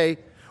Jesus' day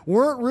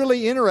weren't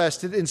really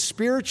interested in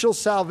spiritual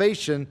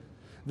salvation,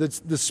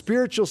 the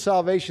spiritual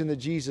salvation that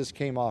Jesus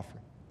came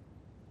offering.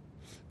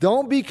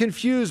 Don't be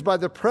confused by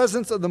the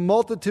presence of the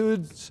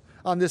multitudes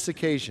on this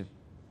occasion.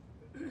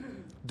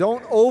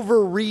 Don't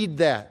overread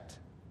that.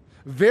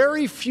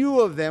 Very few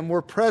of them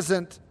were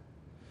present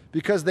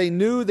because they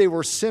knew they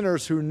were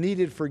sinners who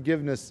needed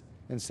forgiveness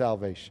and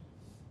salvation.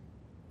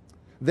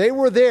 They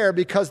were there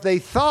because they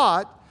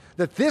thought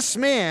that this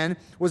man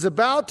was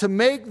about to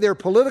make their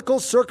political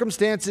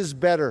circumstances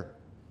better.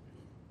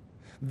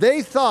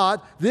 They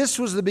thought this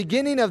was the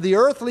beginning of the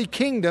earthly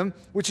kingdom,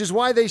 which is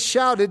why they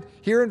shouted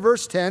here in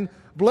verse 10,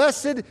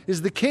 Blessed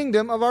is the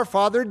kingdom of our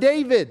father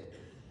David.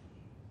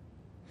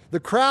 The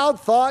crowd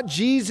thought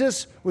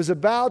Jesus was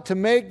about to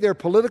make their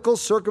political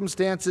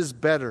circumstances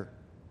better.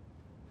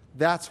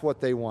 That's what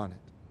they wanted.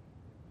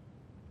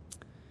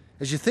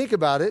 As you think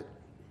about it,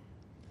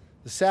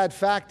 the sad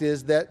fact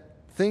is that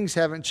things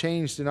haven't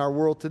changed in our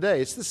world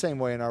today. It's the same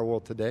way in our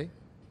world today.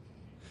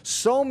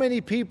 So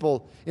many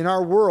people in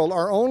our world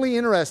are only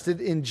interested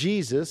in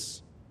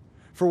Jesus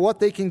for what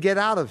they can get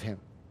out of him.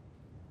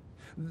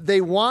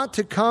 They want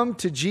to come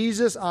to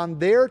Jesus on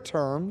their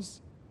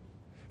terms,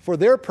 for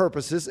their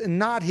purposes, and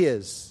not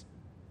his.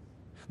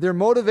 Their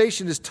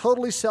motivation is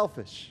totally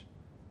selfish.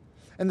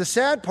 And the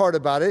sad part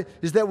about it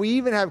is that we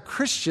even have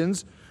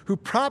Christians who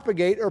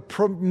propagate or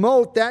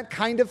promote that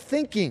kind of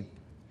thinking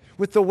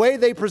with the way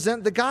they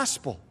present the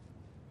gospel.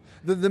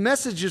 The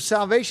message of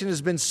salvation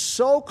has been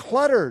so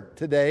cluttered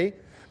today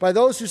by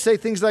those who say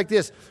things like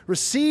this: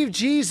 receive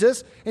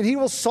Jesus and he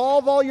will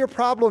solve all your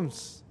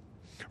problems.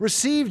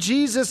 Receive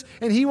Jesus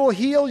and he will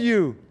heal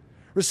you.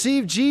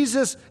 Receive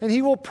Jesus and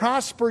he will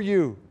prosper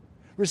you.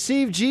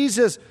 Receive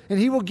Jesus and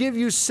he will give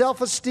you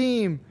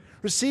self-esteem.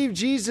 Receive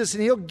Jesus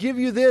and he'll give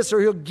you this or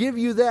he'll give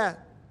you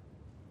that.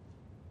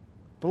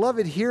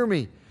 Beloved, hear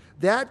me.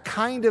 That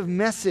kind of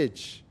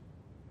message,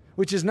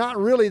 which is not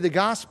really the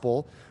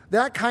gospel,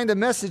 that kind of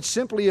message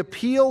simply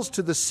appeals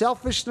to the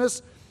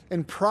selfishness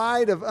and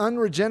pride of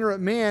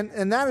unregenerate man,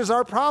 and that is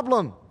our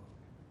problem.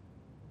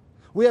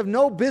 We have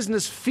no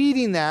business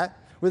feeding that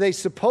with a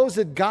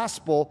supposed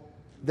gospel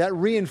that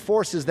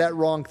reinforces that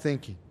wrong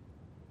thinking.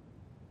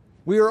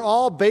 We are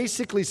all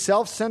basically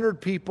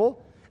self-centered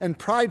people and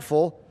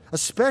prideful,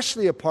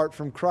 especially apart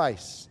from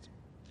Christ.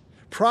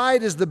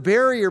 Pride is the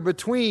barrier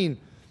between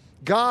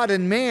God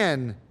and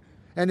man,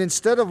 and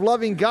instead of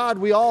loving God,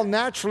 we all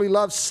naturally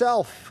love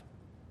self.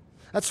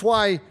 That's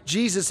why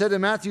Jesus said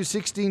in Matthew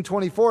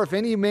 16:24, if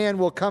any man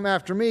will come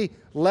after me,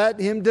 let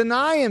him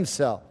deny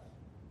himself.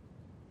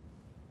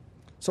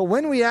 So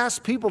when we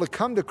ask people to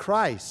come to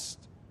Christ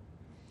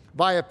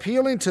by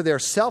appealing to their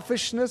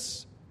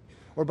selfishness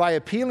or by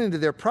appealing to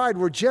their pride,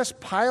 we're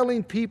just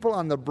piling people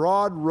on the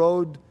broad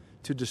road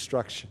to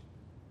destruction.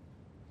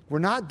 We're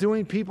not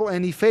doing people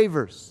any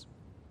favors.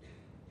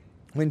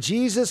 When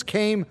Jesus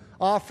came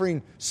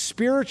offering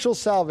spiritual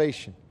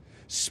salvation,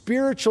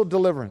 spiritual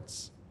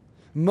deliverance,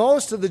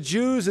 most of the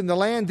Jews in the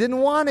land didn't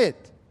want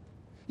it.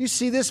 You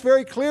see this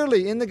very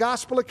clearly in the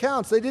gospel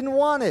accounts. They didn't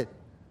want it.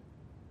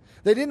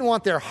 They didn't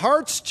want their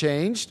hearts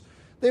changed.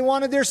 They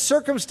wanted their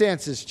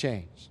circumstances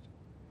changed.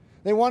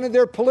 They wanted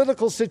their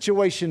political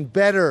situation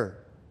better.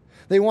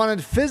 They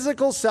wanted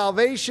physical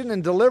salvation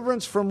and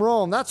deliverance from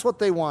Rome. That's what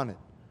they wanted.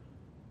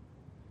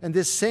 And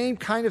this same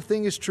kind of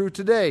thing is true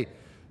today.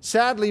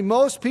 Sadly,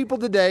 most people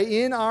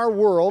today in our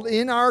world,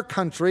 in our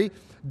country,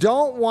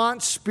 don't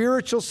want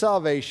spiritual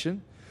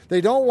salvation.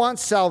 They don't want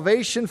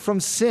salvation from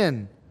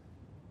sin.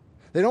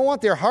 They don't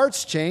want their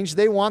hearts changed.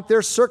 They want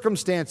their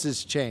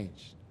circumstances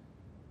changed.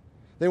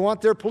 They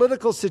want their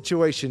political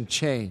situation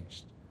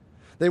changed.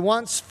 They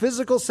want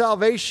physical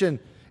salvation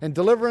and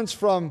deliverance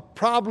from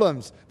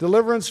problems,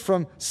 deliverance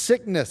from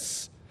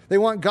sickness. They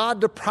want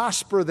God to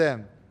prosper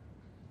them.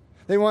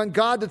 They want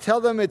God to tell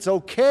them it's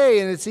okay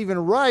and it's even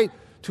right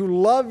to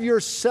love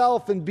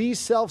yourself and be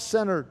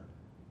self-centered.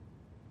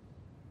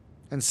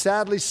 And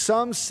sadly,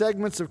 some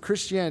segments of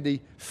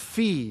Christianity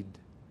feed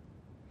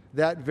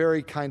that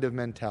very kind of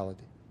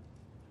mentality.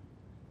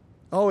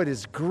 Oh, it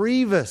is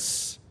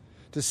grievous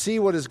to see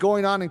what is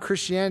going on in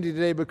Christianity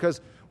today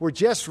because we're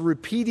just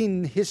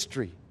repeating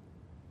history.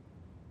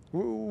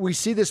 We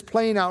see this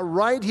playing out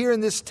right here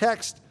in this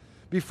text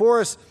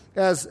before us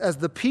as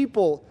the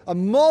people, a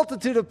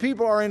multitude of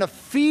people are in a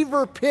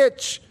fever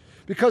pitch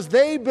because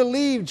they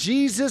believe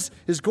Jesus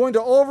is going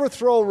to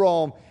overthrow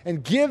Rome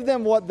and give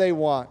them what they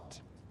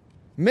want,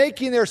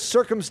 making their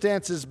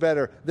circumstances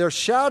better. They're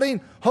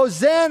shouting,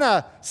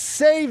 Hosanna,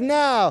 save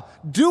now,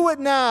 do it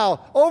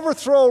now,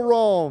 overthrow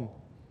Rome,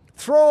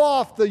 throw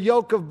off the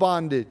yoke of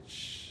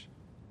bondage.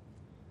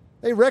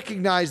 They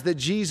recognized that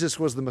Jesus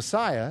was the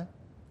Messiah,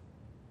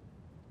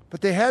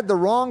 but they had the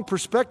wrong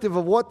perspective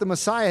of what the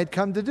Messiah had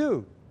come to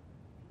do.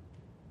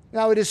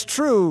 Now, it is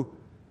true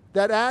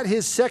that at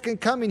his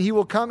second coming, he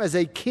will come as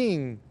a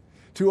king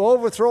to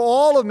overthrow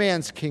all of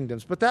man's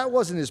kingdoms, but that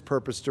wasn't his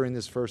purpose during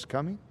this first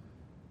coming.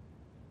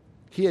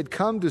 He had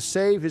come to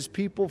save his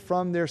people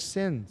from their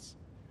sins.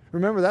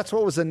 Remember, that's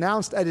what was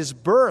announced at his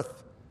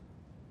birth.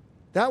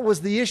 That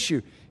was the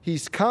issue.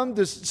 He's come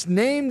to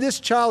name this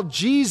child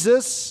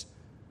Jesus.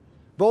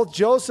 Both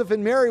Joseph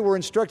and Mary were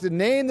instructed,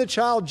 name the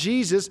child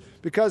Jesus,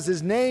 because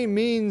his name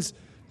means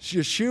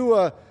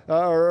Yeshua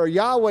or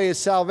Yahweh is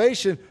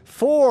salvation.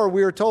 For,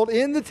 we are told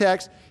in the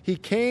text, he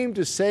came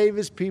to save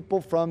his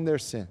people from their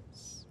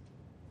sins.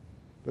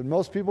 But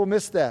most people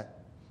missed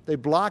that. They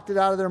blocked it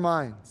out of their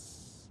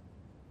minds.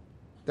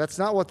 That's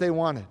not what they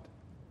wanted.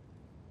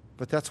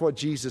 But that's what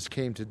Jesus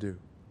came to do.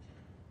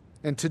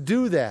 And to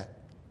do that,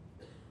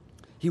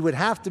 he would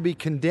have to be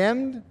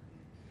condemned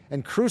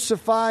and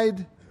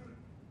crucified.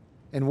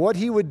 And what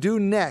he would do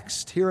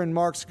next here in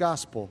Mark's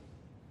gospel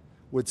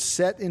would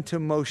set into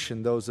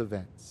motion those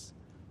events.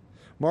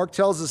 Mark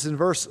tells us in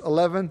verse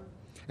 11,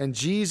 and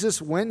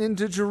Jesus went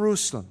into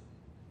Jerusalem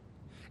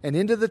and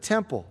into the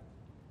temple.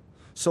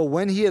 So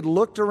when he had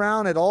looked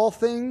around at all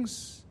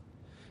things,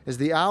 as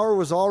the hour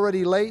was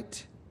already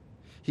late,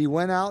 he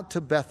went out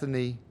to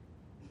Bethany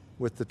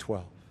with the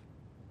 12.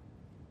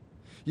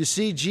 You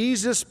see,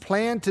 Jesus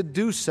planned to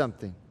do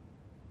something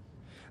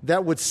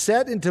that would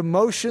set into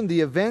motion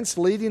the events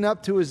leading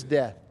up to his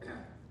death.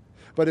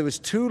 But it was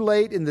too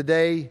late in the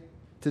day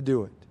to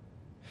do it.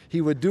 He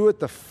would do it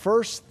the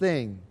first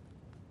thing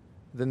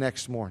the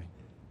next morning.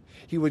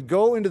 He would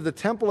go into the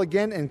temple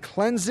again and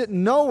cleanse it,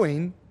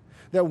 knowing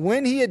that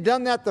when he had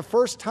done that the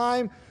first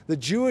time, the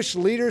Jewish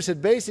leaders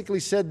had basically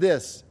said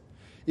this: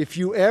 if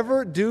you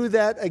ever do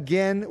that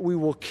again, we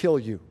will kill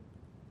you.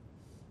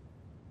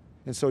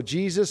 And so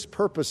Jesus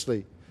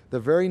purposely, the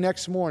very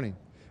next morning,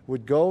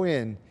 would go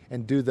in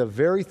and do the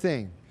very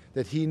thing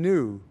that he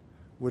knew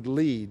would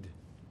lead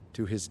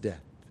to his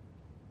death.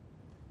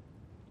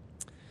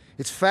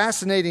 It's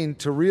fascinating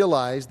to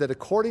realize that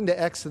according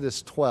to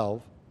Exodus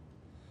 12,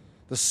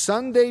 the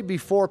Sunday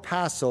before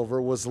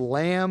Passover was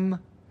Lamb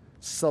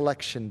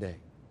Selection Day.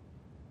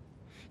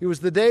 It was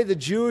the day the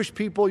Jewish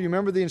people, you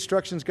remember the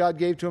instructions God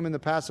gave to them in the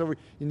Passover?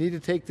 You need to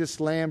take this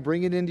lamb,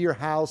 bring it into your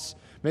house,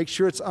 make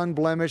sure it's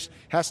unblemished,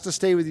 has to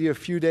stay with you a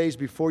few days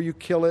before you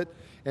kill it,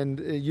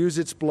 and use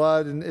its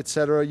blood, and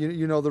etc.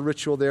 You know the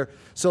ritual there.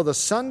 So the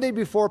Sunday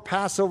before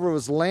Passover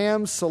was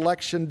Lamb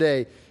Selection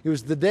Day. It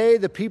was the day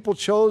the people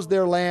chose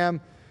their lamb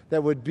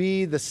that would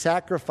be the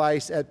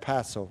sacrifice at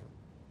Passover.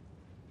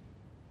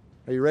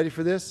 Are you ready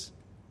for this?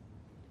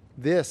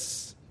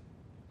 This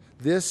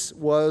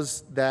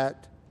was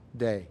that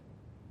day.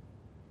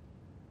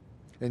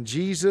 And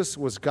Jesus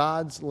was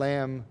God's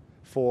lamb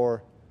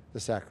for the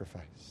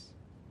sacrifice.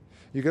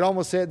 You could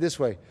almost say it this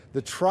way: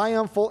 the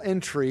triumphal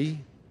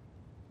entry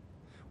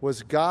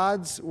was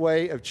God's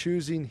way of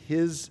choosing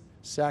his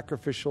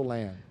sacrificial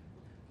lamb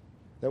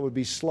that would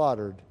be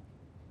slaughtered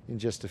in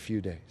just a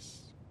few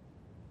days.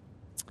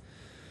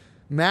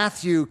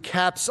 Matthew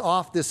caps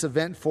off this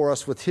event for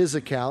us with his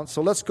account.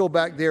 So let's go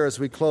back there as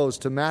we close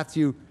to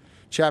Matthew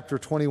chapter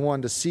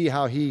 21 to see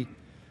how he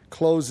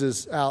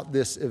closes out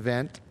this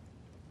event.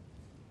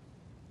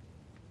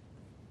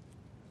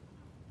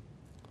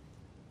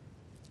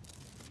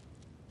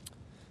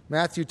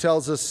 Matthew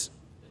tells us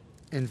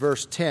in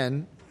verse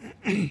 10,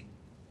 and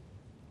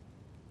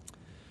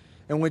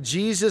when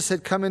Jesus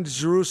had come into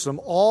Jerusalem,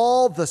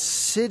 all the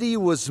city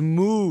was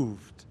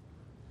moved,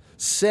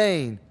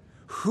 saying,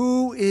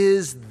 "Who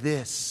is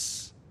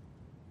this?"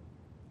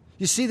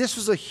 You see, this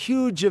was a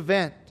huge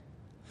event.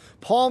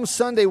 Palm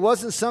Sunday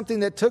wasn't something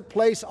that took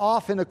place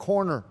off in a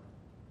corner.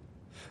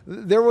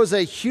 There was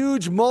a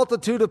huge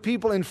multitude of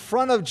people in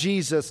front of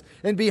Jesus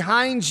and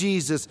behind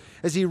Jesus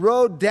as he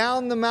rode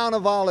down the Mount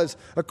of Olives,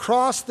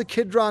 across the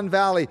Kidron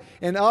Valley,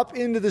 and up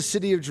into the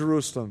city of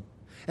Jerusalem.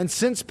 And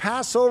since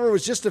Passover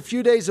was just a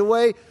few days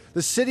away,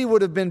 the city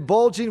would have been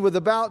bulging with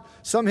about,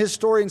 some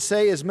historians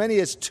say, as many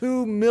as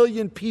 2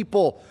 million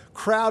people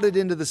crowded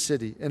into the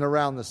city and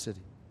around the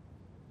city.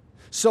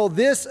 So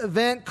this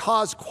event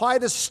caused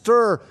quite a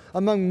stir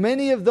among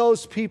many of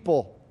those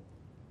people.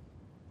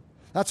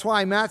 That's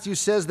why Matthew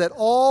says that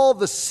all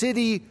the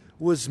city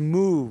was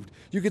moved.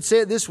 You could say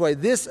it this way: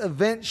 this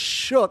event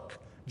shook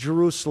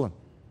Jerusalem.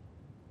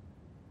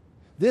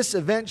 This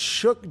event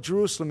shook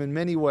Jerusalem in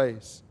many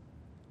ways.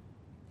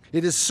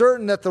 It is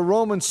certain that the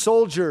Roman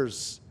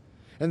soldiers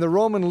and the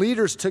Roman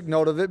leaders took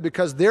note of it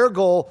because their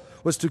goal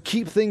was to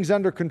keep things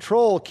under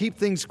control, keep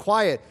things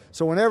quiet.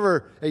 So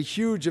whenever a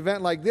huge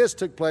event like this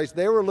took place,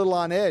 they were a little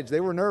on edge. They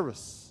were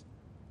nervous.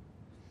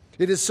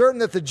 It is certain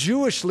that the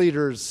Jewish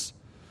leaders,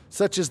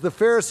 such as the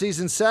Pharisees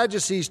and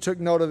Sadducees, took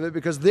note of it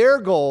because their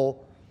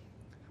goal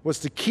was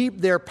to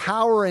keep their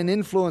power and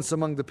influence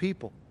among the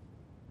people.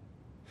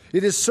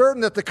 It is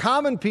certain that the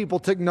common people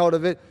took note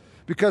of it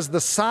because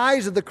the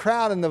size of the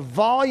crowd and the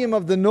volume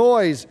of the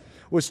noise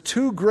was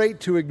too great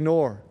to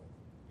ignore.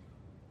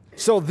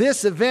 So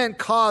this event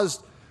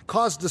caused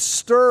a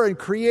stir and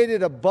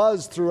created a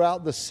buzz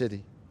throughout the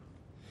city.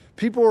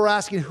 People were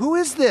asking, "Who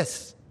is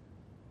this?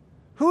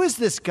 Who is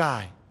this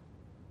guy?"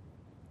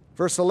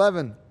 Verse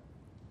 11,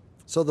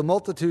 so the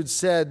multitude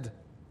said,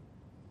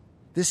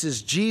 "This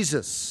is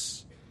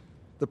Jesus,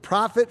 the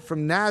prophet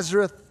from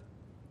Nazareth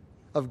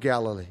of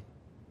Galilee."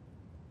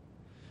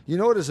 You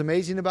know what is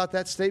amazing about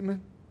that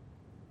statement?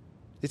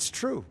 It's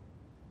true.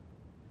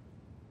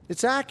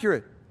 It's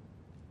accurate.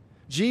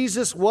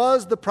 Jesus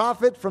was the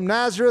prophet from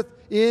Nazareth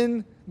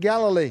in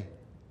Galilee.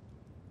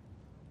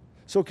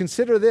 So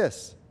consider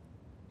this.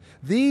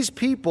 These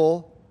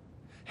people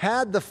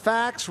had the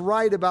facts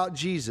right about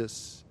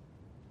Jesus,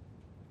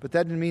 but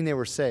that didn't mean they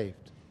were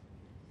saved.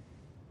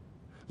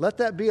 Let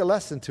that be a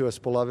lesson to us,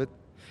 beloved.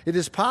 It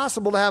is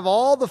possible to have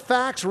all the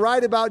facts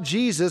right about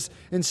Jesus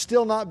and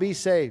still not be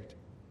saved.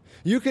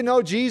 You can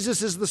know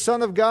Jesus is the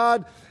Son of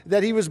God,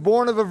 that he was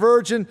born of a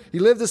virgin, he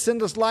lived a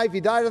sinless life, he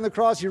died on the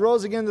cross, he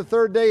rose again the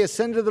third day,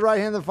 ascended to the right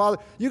hand of the Father.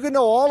 You can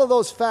know all of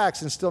those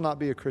facts and still not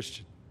be a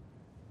Christian.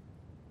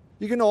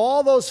 You can know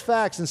all those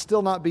facts and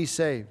still not be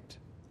saved.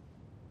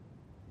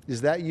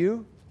 Is that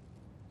you?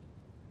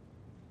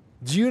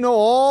 Do you know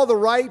all the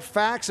right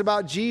facts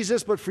about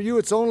Jesus, but for you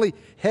it's only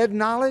head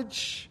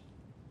knowledge?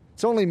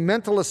 It's only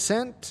mental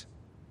assent?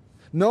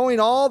 Knowing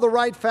all the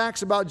right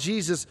facts about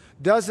Jesus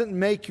doesn't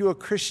make you a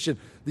Christian.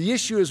 The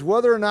issue is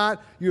whether or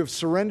not you have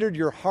surrendered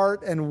your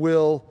heart and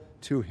will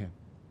to Him.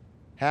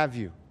 Have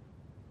you?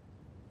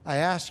 I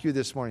ask you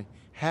this morning,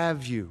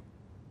 have you?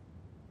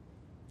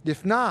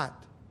 If not,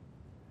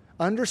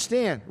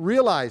 understand,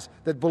 realize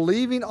that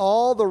believing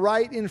all the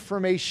right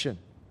information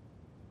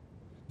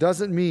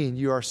doesn't mean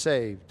you are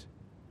saved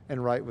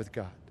and right with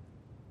God.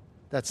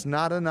 That's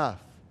not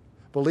enough.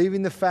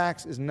 Believing the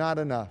facts is not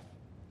enough,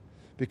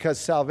 because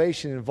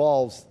salvation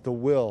involves the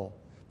will,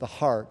 the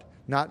heart,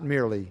 not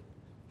merely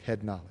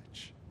head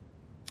knowledge.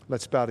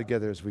 Let's bow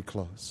together as we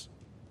close.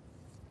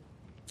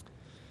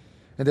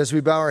 And as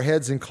we bow our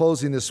heads in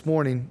closing this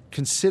morning,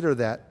 consider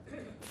that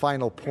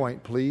final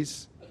point,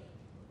 please.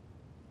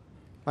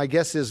 My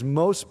guess is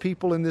most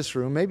people in this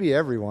room, maybe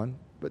everyone,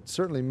 but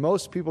certainly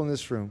most people in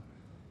this room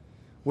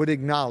would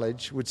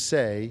acknowledge, would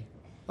say,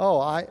 oh,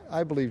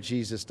 I believe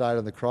Jesus died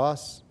on the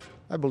cross.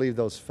 I believe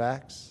those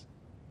facts.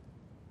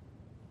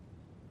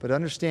 But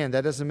understand,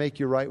 that doesn't make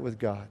you right with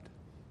God.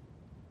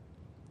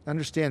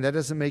 Understand, that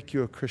doesn't make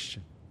you a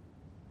Christian.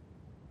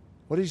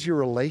 What is your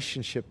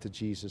relationship to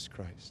Jesus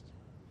Christ?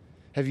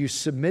 Have you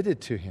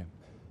submitted to Him?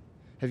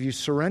 Have you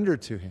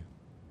surrendered to Him?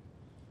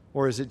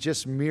 Or is it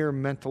just mere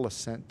mental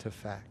assent to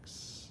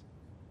facts?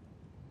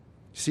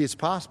 See, it's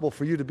possible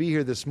for you to be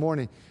here this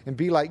morning and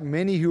be like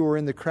many who were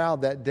in the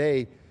crowd that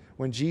day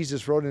when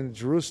Jesus rode into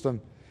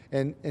Jerusalem,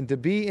 and to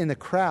be in the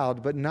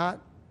crowd but not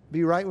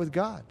be right with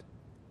God.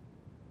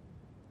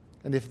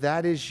 And if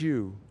that is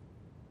you,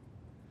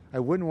 I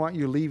wouldn't want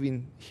you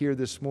leaving here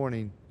this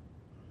morning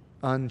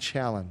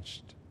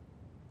unchallenged.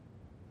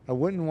 I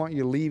wouldn't want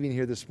you leaving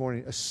here this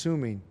morning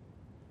assuming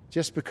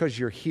just because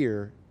you're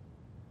here,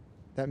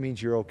 that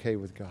means you're okay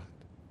with God.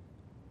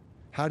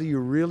 How do you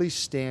really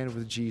stand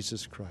with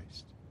Jesus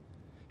Christ?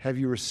 Have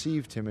you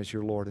received Him as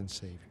your Lord and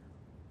Savior?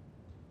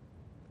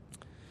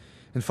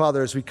 And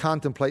Father, as we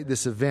contemplate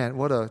this event,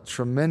 what a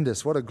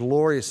tremendous, what a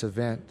glorious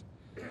event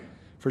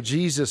for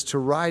Jesus to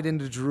ride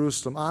into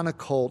Jerusalem on a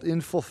colt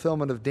in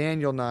fulfillment of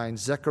Daniel 9,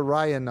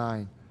 Zechariah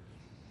 9,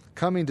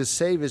 coming to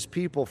save His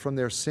people from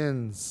their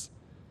sins.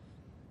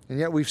 And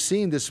yet we've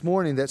seen this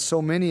morning that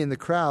so many in the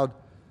crowd,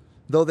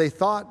 though they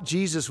thought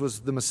Jesus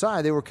was the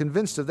Messiah, they were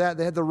convinced of that.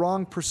 They had the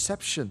wrong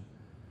perception,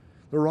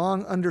 the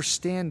wrong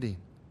understanding.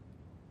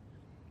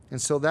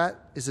 And so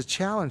that is a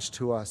challenge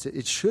to us.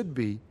 It should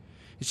be.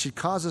 It should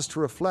cause us to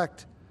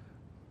reflect,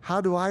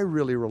 how do I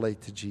really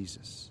relate to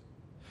Jesus?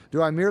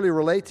 Do I merely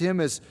relate to Him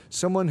as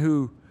someone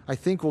who I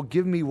think will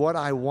give me what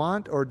I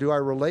want, or do I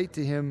relate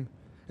to Him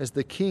as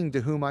the King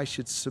to whom I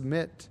should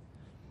submit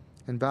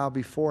and bow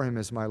before Him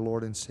as my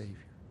Lord and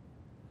Savior?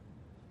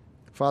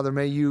 Father,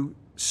 may You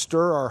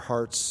stir our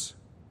hearts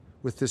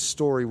with this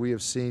story we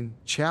have seen,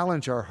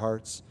 challenge our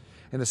hearts,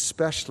 and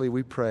especially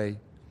we pray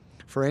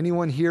for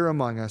anyone here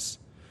among us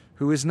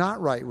who is not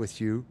right with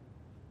You,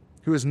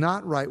 who is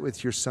not right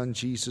with Your Son,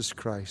 Jesus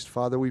Christ.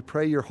 Father, we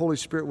pray Your Holy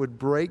Spirit would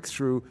break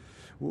through,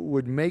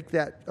 would make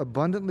that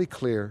abundantly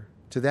clear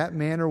to that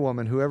man or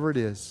woman, whoever it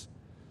is,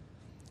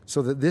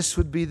 so that this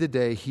would be the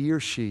day he or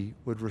she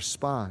would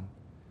respond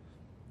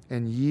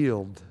and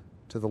yield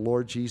to the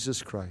Lord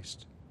Jesus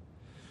Christ,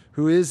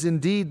 who is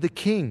indeed the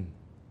King,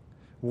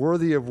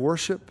 worthy of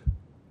worship,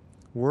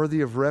 worthy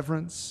of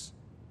reverence,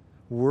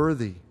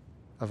 worthy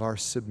of our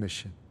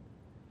submission.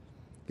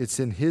 It's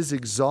in His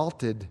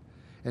exalted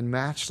and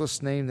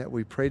matchless name that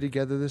we pray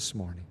together this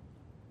morning.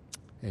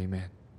 Amen.